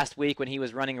 last week when he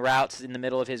was running routes in the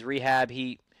middle of his rehab,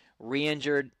 he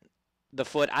re-injured the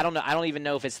foot. I don't even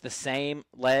know if it's the same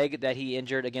leg that he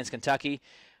injured against Kentucky.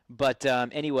 But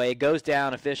anyway, it goes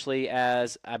down officially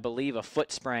as, I believe, a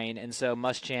foot sprain. And so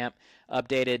Muschamp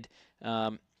updated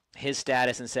his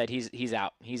status and said he's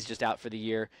out. He's just out for the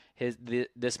year.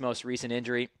 This most recent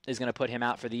injury is going to put him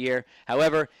out for the year.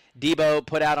 However, Deebo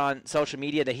put out on social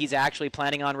media that he's actually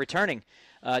planning on returning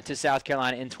to South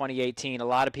Carolina in 2018. A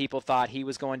lot of people thought he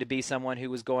was going to be someone who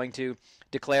was going to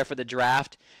declare for the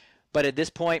draft. But at this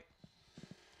point,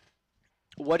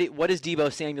 what is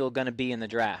Deebo Samuel going to be in the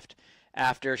draft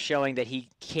after showing that he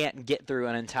can't get through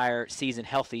an entire season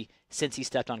healthy since he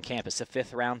stepped on campus? A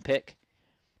 5th-round pick?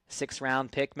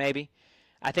 6th-round pick maybe?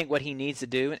 I think what he needs to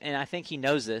do, and I think he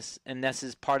knows this, and this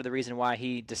is part of the reason why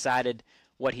he decided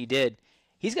what he did,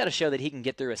 he's got to show that he can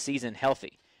get through a season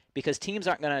healthy, because teams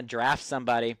aren't going to draft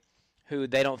somebody who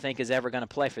they don't think is ever going to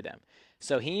play for them.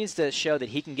 So he needs to show that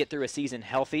he can get through a season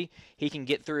healthy, he can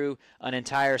get through an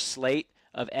entire slate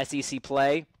of SEC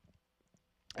play,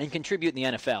 and contribute in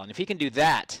the NFL. And if he can do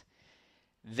that,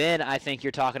 then I think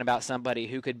you're talking about somebody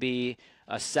who could be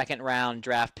a 2nd-round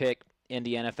draft pick in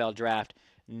the NFL draft.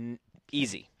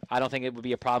 Easy. I don't think it would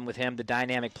be a problem with him. The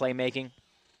dynamic playmaking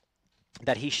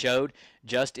that he showed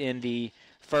just in the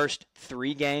first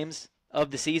 3 games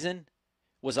of the season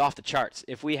was off the charts.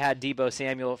 If we had Deebo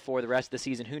Samuel for the rest of the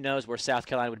season, who knows where South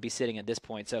Carolina would be sitting at this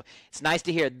point. So it's nice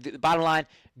to hear. The bottom line,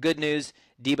 good news,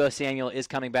 Deebo Samuel is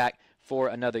coming back for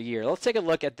another year. Let's take a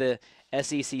look at the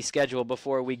SEC schedule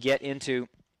before we get into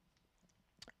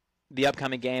the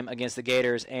upcoming game against the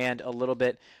Gators and a little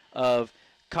bit of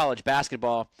college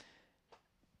basketball.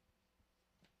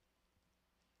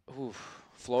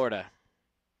 Florida,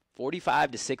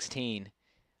 45-16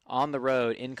 on the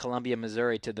road in Columbia,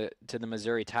 Missouri, to the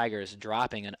Missouri Tigers,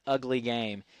 dropping an ugly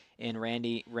game in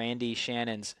Randy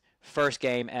Shannon's first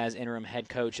game as interim head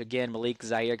coach. Again, Malik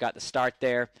Zaire got the start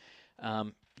there.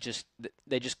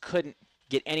 They just couldn't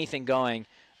get anything going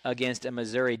against a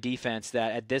Missouri defense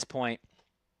that at this point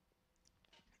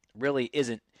really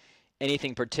isn't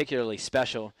anything particularly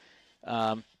special.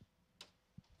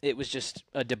 It was just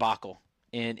a debacle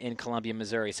in Columbia,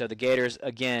 Missouri. So the Gators,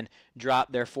 again,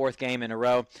 dropped their fourth game in a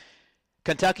row.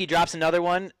 Kentucky drops another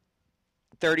one,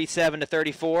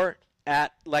 37-34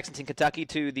 at Lexington, Kentucky,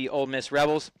 to the Ole Miss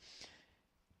Rebels.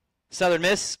 Southern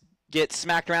Miss gets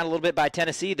smacked around a little bit by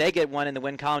Tennessee. They get one in the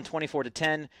win column,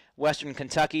 24-10. Western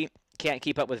Kentucky can't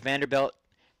keep up with Vanderbilt.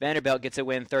 Vanderbilt gets a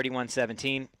win,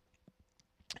 31-17.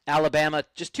 Alabama,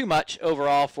 just too much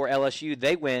overall for LSU.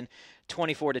 They win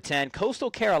 24-10.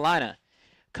 Coastal Carolina,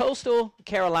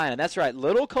 that's right,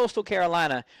 little Coastal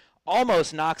Carolina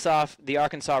almost knocks off the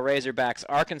Arkansas Razorbacks.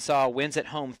 Arkansas wins at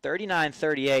home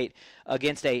 39-38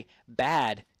 against a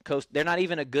bad they're not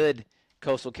even a good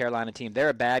Coastal Carolina team. They're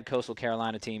a bad Coastal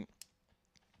Carolina team.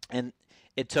 And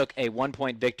it took a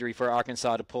 1-point victory for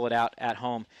Arkansas to pull it out at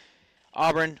home.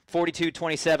 Auburn,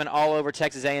 42-27 all over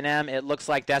Texas A&M. It looks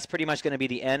like that's pretty much going to be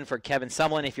the end for Kevin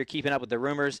Sumlin. If you're keeping up with the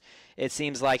rumors, it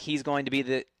seems like he's going to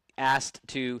be asked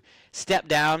to step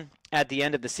down at the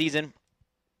end of the season.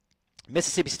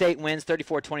 Mississippi State wins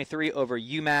 34-23 over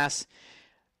UMass.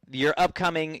 Your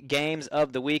upcoming games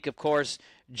of the week, of course,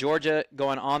 Georgia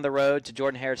going on the road to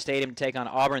Jordan-Hare Stadium to take on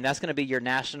Auburn. That's going to be your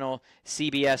national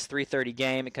CBS 3:30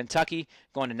 game. Kentucky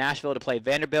going to Nashville to play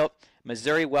Vanderbilt.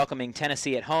 Missouri welcoming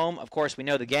Tennessee at home. Of course, we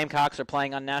know the Gamecocks are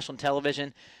playing on national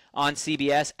television on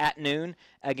CBS at noon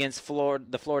against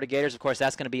the Florida Gators. Of course,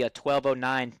 that's going to be a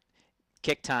 12:09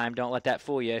 kick time. Don't let that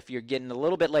fool you. If you're getting a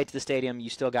little bit late to the stadium, you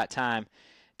still got time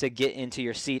to get into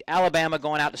your seat. Alabama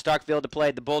going out to Starkville to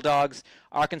play the Bulldogs.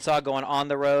 Arkansas going on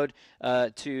the road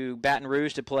to Baton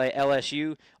Rouge to play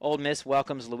LSU. Ole Miss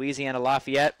welcomes Louisiana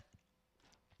Lafayette.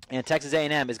 And Texas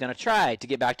A&M is going to try to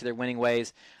get back to their winning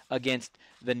ways against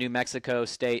the New Mexico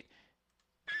State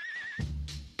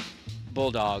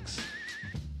Bulldogs.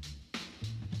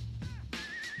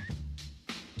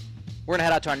 We're going to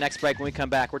head out to our next break. When we come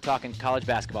back, we're talking college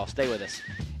basketball. Stay with us.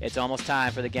 It's almost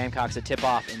time for the Gamecocks to tip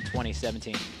off in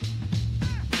 2017.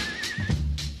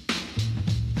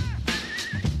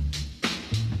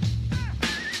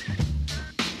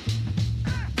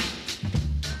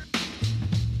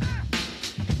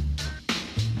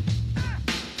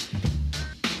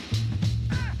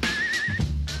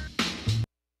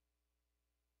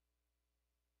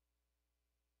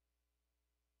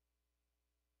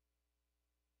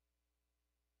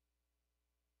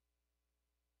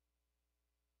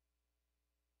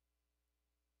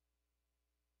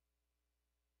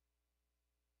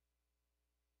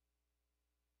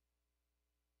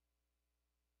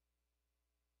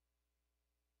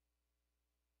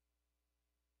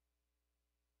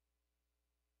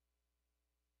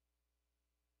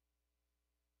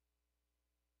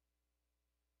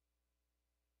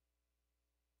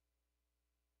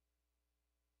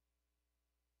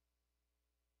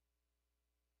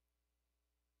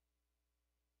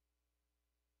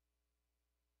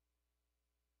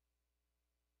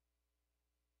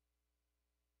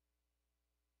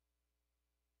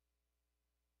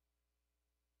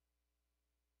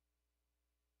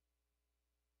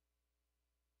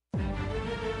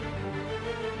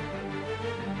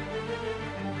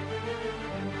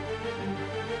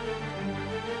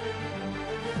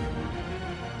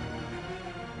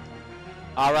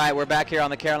 All right, we're back here on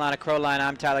the Carolina CrowLine.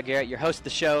 I'm Tyler Garrett, your host of the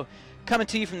show, coming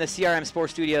to you from the CRM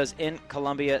Sports Studios in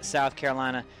Columbia, South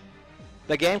Carolina.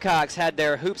 The Gamecocks had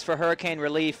their hoops for hurricane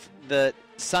relief the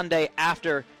Sunday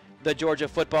after the Georgia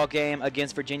football game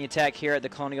against Virginia Tech here at the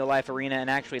Colonial Life Arena, and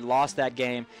actually lost that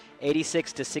game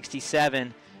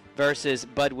 86-67 versus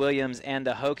Bud Williams and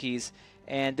the Hokies.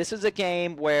 And this was a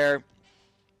game where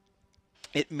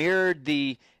it mirrored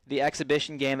the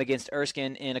exhibition game against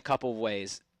Erskine in a couple of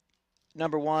ways.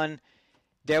 Number one,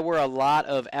 there were a lot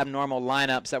of abnormal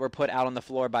lineups that were put out on the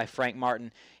floor by Frank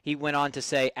Martin. He went on to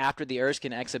say after the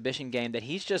Erskine exhibition game that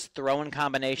he's just throwing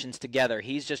combinations together.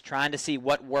 He's just trying to see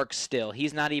what works still.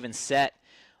 He's not even set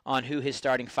on who his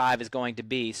starting five is going to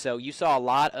be. So you saw a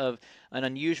lot of an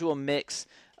unusual mix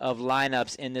of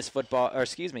lineups in this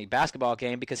basketball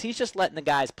game because he's just letting the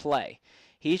guys play.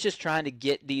 He's just trying to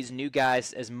get these new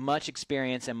guys as much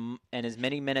experience and as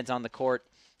many minutes on the court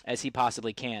as he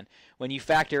possibly can. When you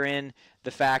factor in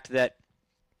the fact that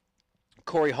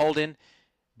Corey Holden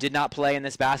did not play in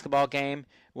this basketball game,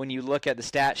 when you look at the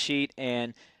stat sheet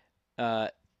and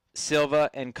Silva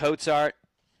and Coatsart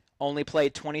only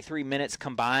played 23 minutes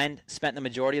combined, spent the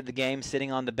majority of the game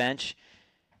sitting on the bench.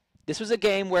 This was a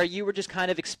game where you were just kind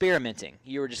of experimenting.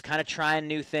 You were just kind of trying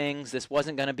new things. This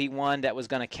wasn't going to be one that was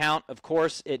going to count, of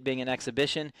course, it being an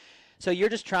exhibition. So you're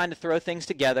just trying to throw things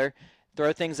together,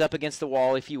 throw things up against the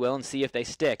wall, if you will, and see if they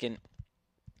stick. And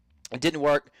it didn't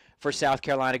work for South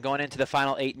Carolina. Going into the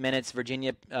final 8 minutes,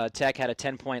 Virginia Tech had a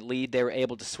 10-point lead. They were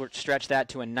able to stretch that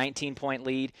to a 19-point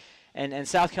lead. And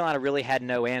South Carolina really had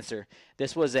no answer.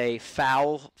 This was a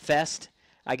foul fest,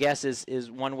 I guess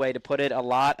is one way to put it. A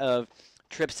lot of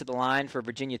trips to the line for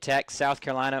Virginia Tech. South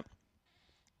Carolina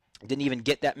didn't even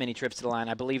get that many trips to the line.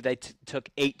 I believe they took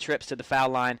 8 trips to the foul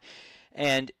line.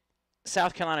 And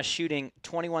South Carolina shooting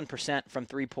 21% from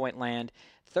three-point land,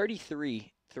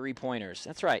 33 three-pointers.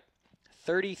 That's right,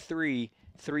 33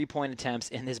 three-point attempts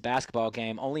in this basketball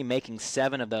game, only making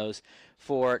 7 of those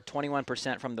for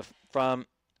 21% from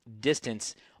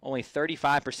distance, only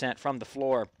 35% from the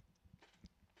floor.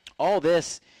 All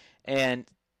this, and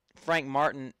Frank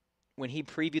Martin, when he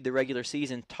previewed the regular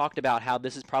season, talked about how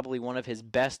this is probably one of his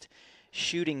best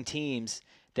shooting teams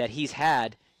that he's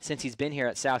had since he's been here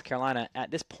at South Carolina.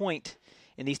 At this point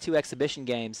in these 2 exhibition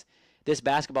games, this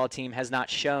basketball team has not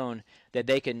shown that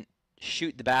they can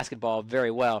shoot the basketball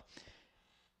very well.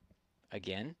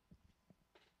 Again,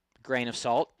 grain of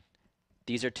salt.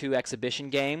 These are 2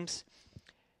 exhibition games.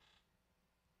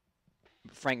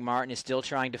 Frank Martin is still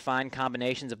trying to find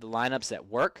combinations of the lineups that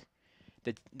work.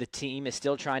 The team is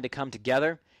still trying to come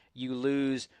together. You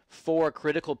lose 4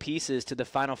 critical pieces to the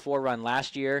Final Four run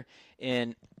last year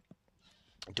in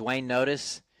Dwayne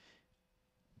Notice,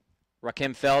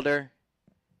 Rakim Felder,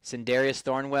 Sindarius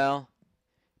Thornwell,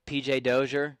 P.J.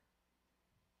 Dozier.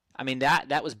 I mean,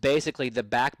 that was basically the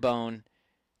backbone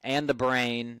and the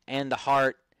brain and the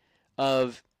heart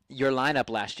of your lineup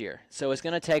last year. So it's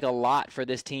going to take a lot for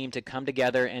this team to come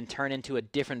together and turn into a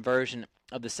different version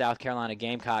of the South Carolina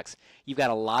Gamecocks. You've got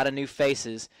a lot of new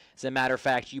faces. As a matter of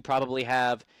fact, you probably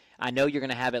have, I know you're going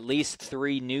to have at least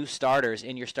 3 new starters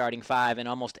in your starting 5, and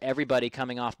almost everybody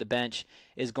coming off the bench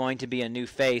is going to be a new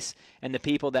face. And the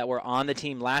people that were on the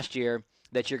team last year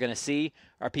that you're going to see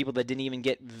are people that didn't even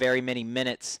get very many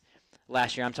minutes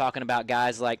last year. I'm talking about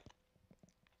guys like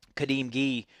Kadeem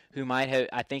Gee, who might have,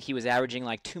 I think he was averaging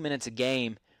like 2 minutes a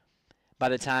game by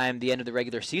the time the end of the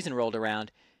regular season rolled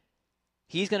around.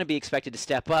 He's going to be expected to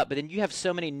step up, but then you have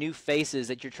so many new faces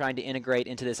that you're trying to integrate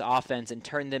into this offense and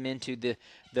turn them into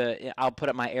the I'll put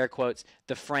up my air quotes,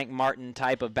 the Frank Martin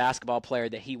type of basketball player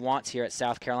that he wants here at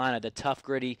South Carolina, the tough,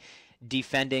 gritty,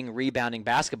 defending, rebounding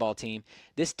basketball team.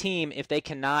 This team, if they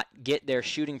cannot get their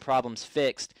shooting problems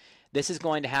fixed, this is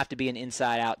going to have to be an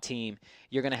inside-out team.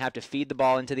 You're going to have to feed the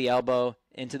ball into the elbow,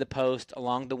 into the post,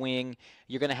 along the wing.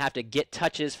 You're going to have to get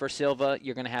touches for Silva.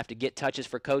 You're going to have to get touches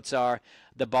for Coatsar.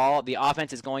 The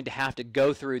offense is going to have to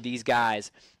go through these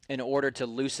guys in order to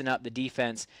loosen up the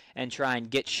defense and try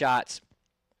and get shots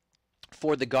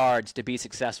for the guards to be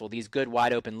successful, these good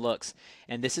wide-open looks.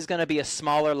 And this is going to be a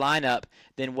smaller lineup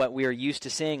than what we were used to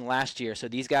seeing last year. So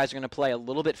these guys are going to play a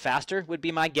little bit faster, would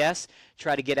be my guess,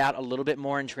 try to get out a little bit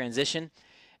more in transition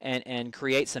and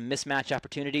create some mismatch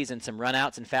opportunities and some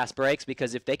runouts and fast breaks,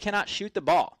 because if they cannot shoot the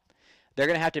ball, they're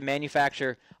going to have to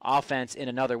manufacture offense in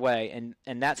another way,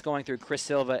 and that's going through Chris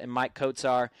Silva and Mike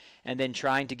Coatsar, and then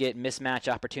trying to get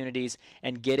mismatch opportunities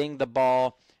and getting the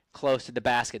ball close to the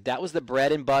basket. That was the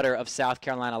bread and butter of South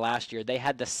Carolina last year. They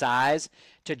had the size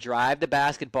to drive the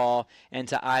basketball and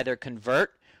to either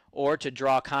convert or to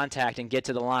draw contact and get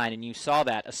to the line, and you saw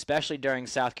that, especially during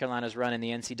South Carolina's run in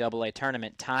the NCAA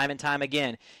tournament. Time and time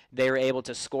again, they were able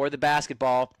to score the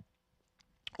basketball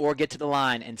or get to the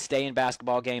line and stay in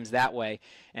basketball games that way.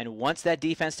 And once that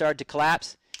defense started to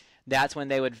collapse, that's when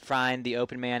they would find the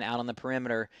open man out on the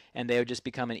perimeter, and they would just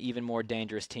become an even more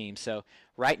dangerous team. So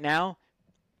right now,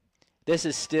 this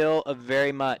is still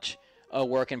very much a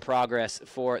work in progress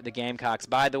for the Gamecocks.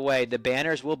 By the way, the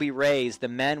banners will be raised. The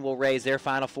men will raise their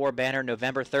Final Four banner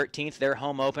November 13th, their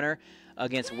home opener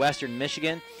against Western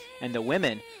Michigan, and the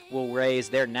women will raise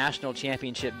their national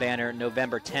championship banner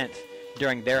November 10th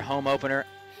during their home opener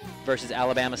versus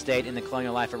Alabama State in the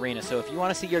Colonial Life Arena. So if you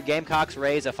want to see your Gamecocks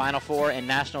raise a Final Four and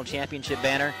national championship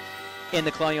banner in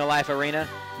the Colonial Life Arena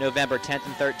November 10th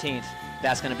and 13th,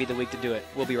 that's going to be the week to do it.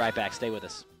 We'll be right back. Stay with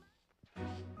us.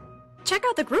 Check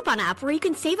out the Groupon app where you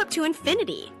can save up to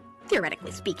infinity,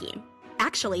 theoretically speaking.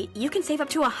 Actually, you can save up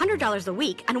to $100 a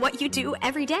week on what you do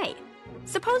every day.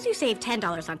 Suppose you save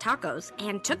 $10 on tacos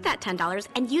and took that $10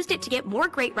 and used it to get more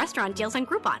great restaurant deals on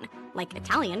Groupon, like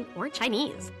Italian or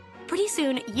Chinese. Pretty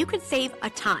soon, you could save a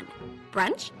ton.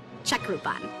 Brunch? Check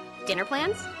Groupon. Dinner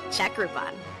plans? Check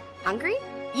Groupon. Hungry?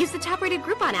 Use the top-rated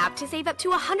Groupon app to save up to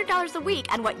 $100 a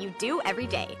week on what you do every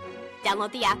day.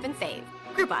 Download the app and save.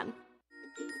 Groupon.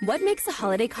 What makes a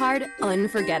holiday card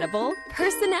unforgettable?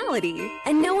 Personality.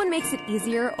 And no one makes it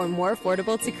easier or more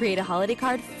affordable to create a holiday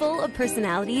card full of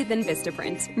personality than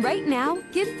Vistaprint. Right now,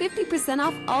 get 50%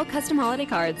 off all custom holiday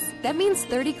cards. That means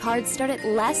 30 cards start at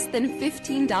less than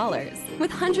 $15. With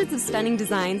hundreds of stunning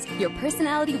designs, your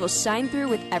personality will shine through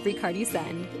with every card you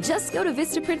send. Just go to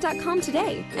Vistaprint.com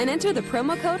today and enter the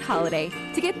promo code HOLIDAY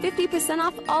to get 50%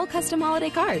 off all custom holiday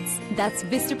cards. That's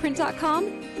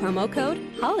Vistaprint.com, promo code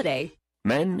HOLIDAY.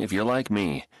 Men, if you're like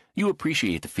me, you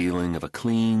appreciate the feeling of a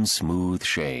clean, smooth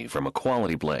shave from a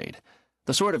quality blade.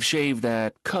 The sort of shave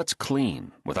that cuts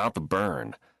clean without the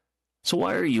burn. So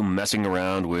why are you messing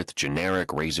around with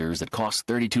generic razors that cost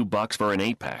 $32 for an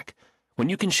 8-pack when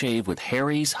you can shave with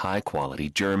Harry's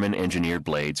high-quality German-engineered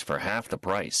blades for half the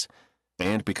price?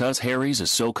 And because Harry's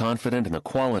is so confident in the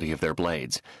quality of their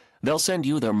blades, they'll send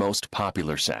you their most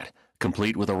popular set,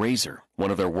 complete with a razor, one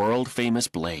of their world-famous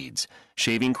blades,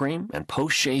 shaving cream, and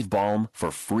post-shave balm for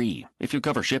free if you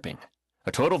cover shipping.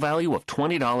 A total value of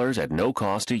 $20 at no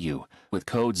cost to you, with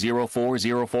code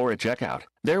 0404 at checkout.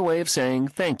 Their way of saying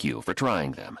thank you for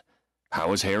trying them.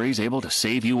 How is Harry's able to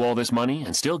save you all this money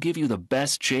and still give you the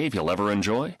best shave you'll ever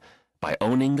enjoy? By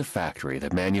owning the factory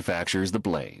that manufactures the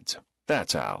blades.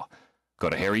 That's how.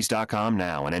 Go to harrys.com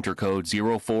now and enter code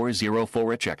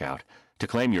 0404 at checkout to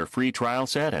claim your free trial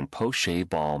set and post-shave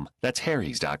balm. That's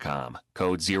harrys.com,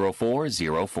 code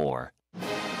 0404.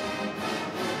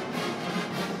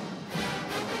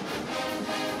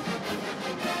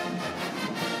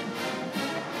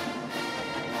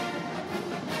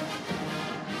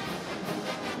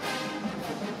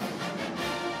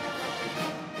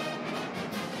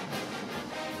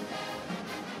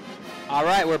 All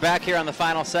right, we're back here on the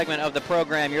final segment of the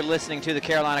program. You're listening to the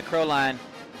Carolina CrowLine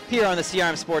here on the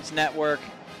CRM Sports Network.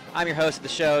 I'm your host of the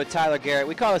show, Tyler Garrett.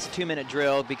 We call this a 2-minute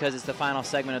drill because it's the final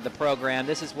segment of the program.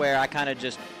 This is where I kind of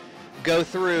just go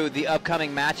through the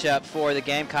upcoming matchup for the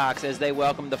Gamecocks as they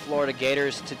welcome the Florida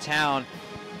Gators to town.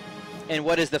 And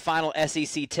what is the final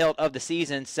SEC tilt of the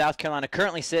season? South Carolina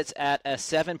currently sits at a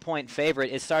 7-point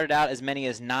favorite. It started out as many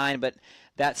as 9, but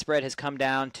that spread has come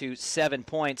down to 7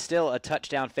 points. Still a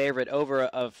touchdown favorite over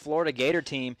a Florida Gator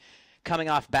team coming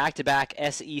off back-to-back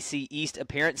SEC East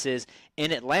appearances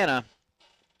in Atlanta.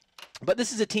 But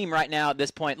this is a team right now at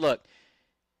this point. Look,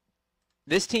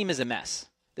 this team is a mess.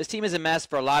 This team is a mess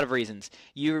for a lot of reasons.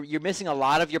 You're missing a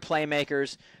lot of your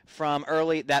playmakers from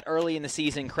early in the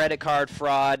season, credit card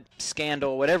fraud,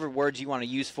 scandal, whatever words you want to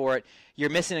use for it. You're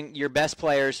missing your best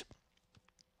players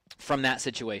from that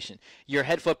situation. Your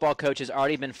head football coach has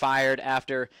already been fired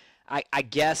after, I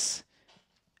guess,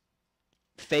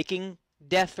 faking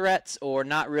death threats or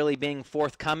not really being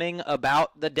forthcoming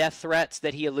about the death threats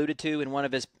that he alluded to in one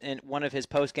of his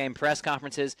post-game press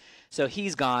conferences. So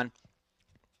he's gone.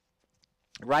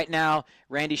 Right now,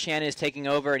 Randy Shannon is taking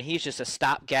over, and he's just a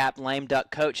stopgap lame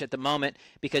duck coach at the moment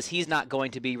because he's not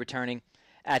going to be returning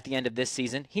at the end of this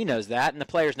season. He knows that, and the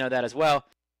players know that as well.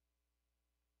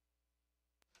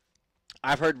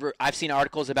 I've seen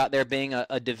articles about there being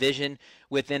a division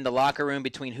within the locker room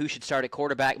between who should start at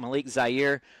quarterback, Malik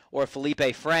Zaire or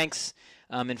Felipe Franks.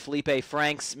 And Felipe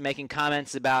Franks making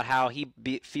comments about how he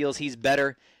feels he's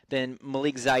better than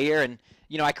Malik Zaire. And,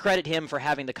 you know, I credit him for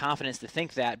having the confidence to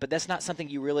think that, but that's not something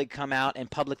you really come out and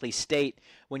publicly state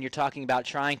when you're talking about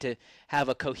trying to have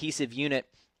a cohesive unit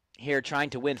here trying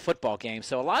to win football games.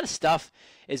 So a lot of stuff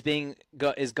is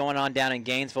going on down in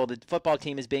Gainesville. The football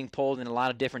team is being pulled in a lot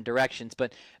of different directions,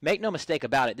 but make no mistake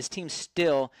about it, this team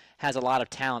still has a lot of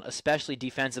talent, especially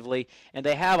defensively, and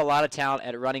they have a lot of talent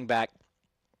at running back.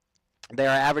 They are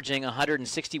averaging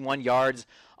 161 yards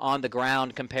on the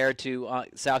ground compared to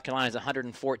South Carolina's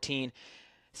 114.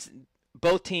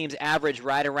 Both teams average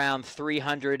right around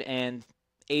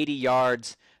 380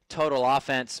 yards total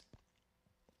offense.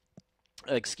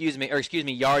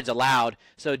 Yards allowed.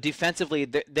 So defensively,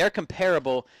 they're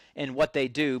comparable in what they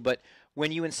do. But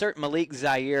when you insert Malik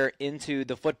Zaire into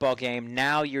the football game,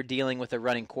 now you're dealing with a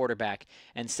running quarterback.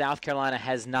 And South Carolina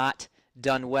has not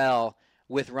done well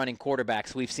with running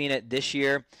quarterbacks. We've seen it this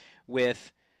year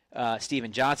with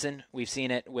Steven Johnson. We've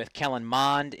seen it with Kellen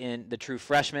Mond in the true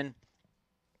freshman.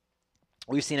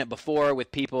 We've seen it before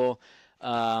with people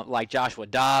like Joshua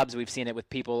Dobbs. We've seen it with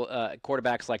people,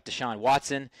 quarterbacks like Deshaun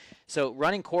Watson. So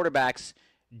running quarterbacks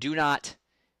do not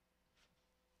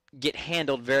get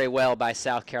handled very well by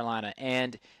South Carolina.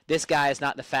 And this guy is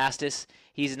not the fastest.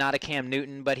 He's not a Cam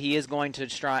Newton, but he is going to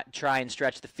try and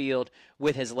stretch the field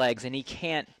with his legs, and he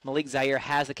can't. Malik Zaire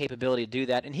has the capability to do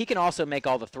that, and he can also make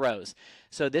all the throws.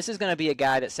 So this is going to be a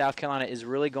guy that South Carolina is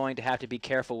really going to have to be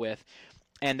careful with,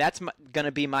 and that's going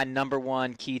to be my number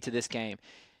one key to this game.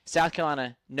 South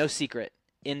Carolina, no secret,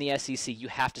 in the SEC, you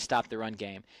have to stop the run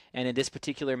game. And in this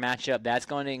particular matchup, that's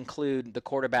going to include the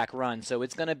quarterback run. So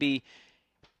it's going to be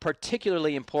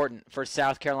particularly important for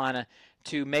South Carolina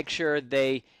to make sure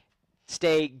they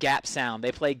stay gap sound.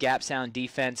 They play gap sound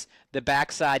defense. The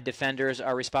backside defenders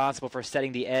are responsible for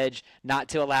setting the edge, not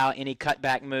to allow any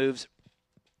cutback moves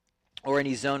or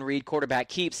any zone read quarterback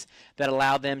keeps that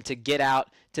allow them to get out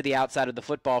to the outside of the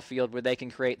football field where they can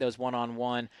create those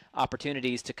one-on-one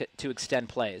opportunities to extend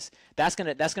plays. That's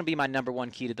gonna be my number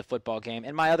one key to the football game.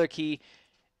 And my other key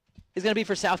is going to be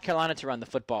for South Carolina to run the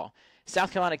football.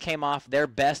 South Carolina came off their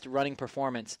best running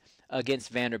performance against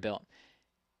Vanderbilt.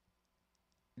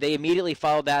 They immediately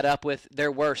followed that up with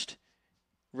their worst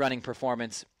running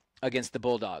performance against the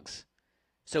Bulldogs.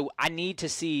 So I need to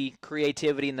see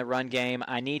creativity in the run game.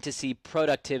 I need to see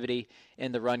productivity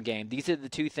in the run game. These are the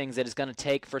two things that it's going to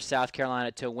take for South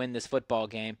Carolina to win this football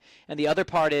game. And the other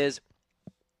part is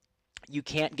you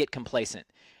can't get complacent.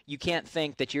 You can't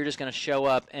think that you're just going to show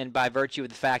up and by virtue of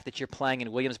the fact that you're playing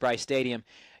in Williams-Brice Stadium,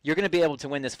 you're going to be able to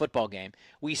win this football game.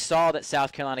 We saw that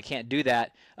South Carolina can't do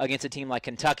that against a team like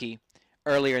Kentucky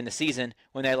earlier in the season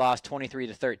when they lost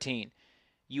 23-13.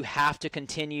 You have to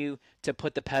continue to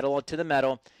put the pedal to the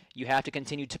metal. You have to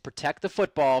continue to protect the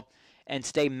football and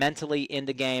stay mentally in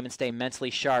the game and stay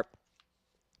mentally sharp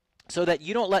so that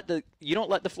you don't let the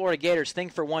Florida Gators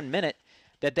think for 1 minute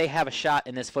that they have a shot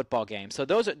in this football game. So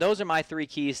those are my three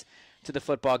keys to the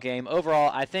football game.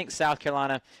 Overall, I think South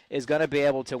Carolina is going to be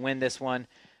able to win this one.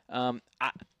 I'm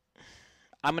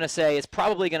going to say it's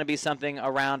probably going to be something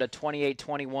around a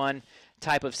 28-21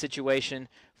 type of situation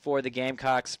for the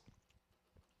Gamecocks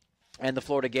and the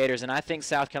Florida Gators. And I think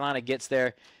South Carolina gets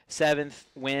their 7th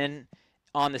win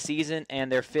on the season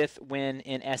and their 5th win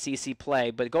in SEC play.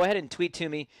 But go ahead and tweet to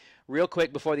me real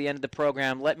quick before the end of the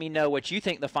program. Let me know what you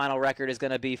think the final record is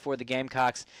going to be for the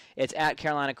Gamecocks. It's at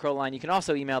Carolina CrowLine. You can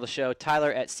also email the show,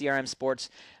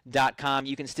 tyler@crmsports.com.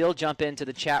 You can still jump into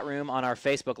the chat room on our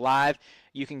Facebook Live.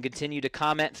 You can continue to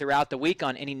comment throughout the week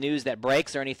on any news that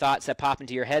breaks or any thoughts that pop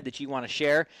into your head that you want to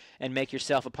share and make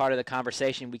yourself a part of the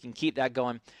conversation. We can keep that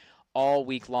going all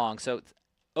week long. So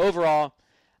overall,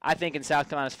 I think in South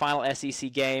Carolina's final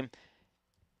SEC game,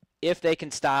 if they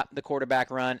can stop the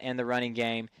quarterback run and the running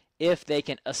game, if they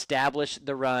can establish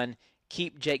the run,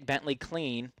 keep Jake Bentley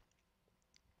clean,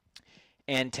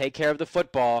 and take care of the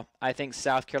football, I think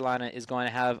South Carolina is going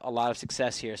to have a lot of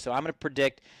success here. So I'm going to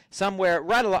predict somewhere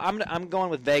right along. I'm going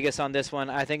with Vegas on this one.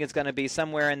 I think it's going to be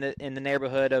somewhere in the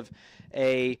neighborhood of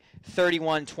a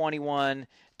 31-21,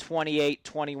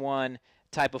 28-21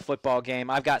 type of football game.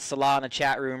 I've got Salah in the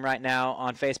chat room right now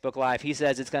on Facebook Live. He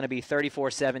says it's going to be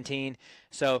 34-17.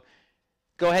 So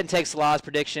go ahead and take Salah's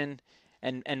prediction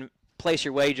and place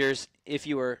your wagers. If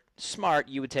you were smart,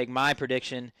 you would take my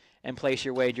prediction and place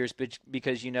your wagers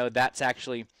because you know that's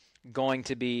actually going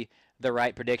to be the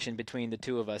right prediction between the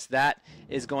two of us. That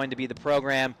is going to be the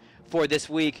program for this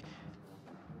week.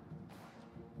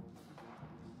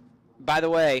 By the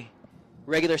way,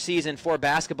 regular season for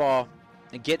basketball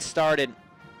gets started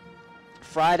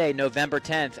Friday, November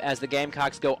 10th, as the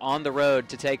Gamecocks go on the road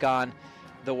to take on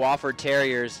the Wofford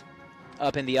Terriers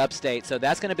up in the upstate. So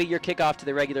that's going to be your kickoff to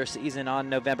the regular season on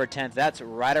November 10th. That's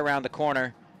right around the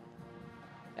corner.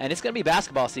 And it's going to be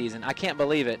basketball season. I can't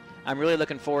believe it. I'm really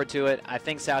looking forward to it. I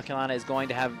think South Carolina is going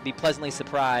to be pleasantly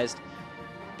surprised,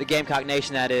 the Gamecock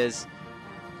Nation that is,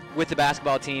 with the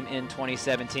basketball team in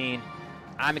 2017.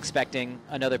 I'm expecting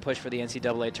another push for the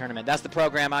NCAA tournament. That's the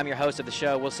program. I'm your host of the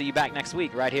show. We'll see you back next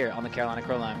week right here on the Carolina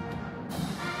CrowLine.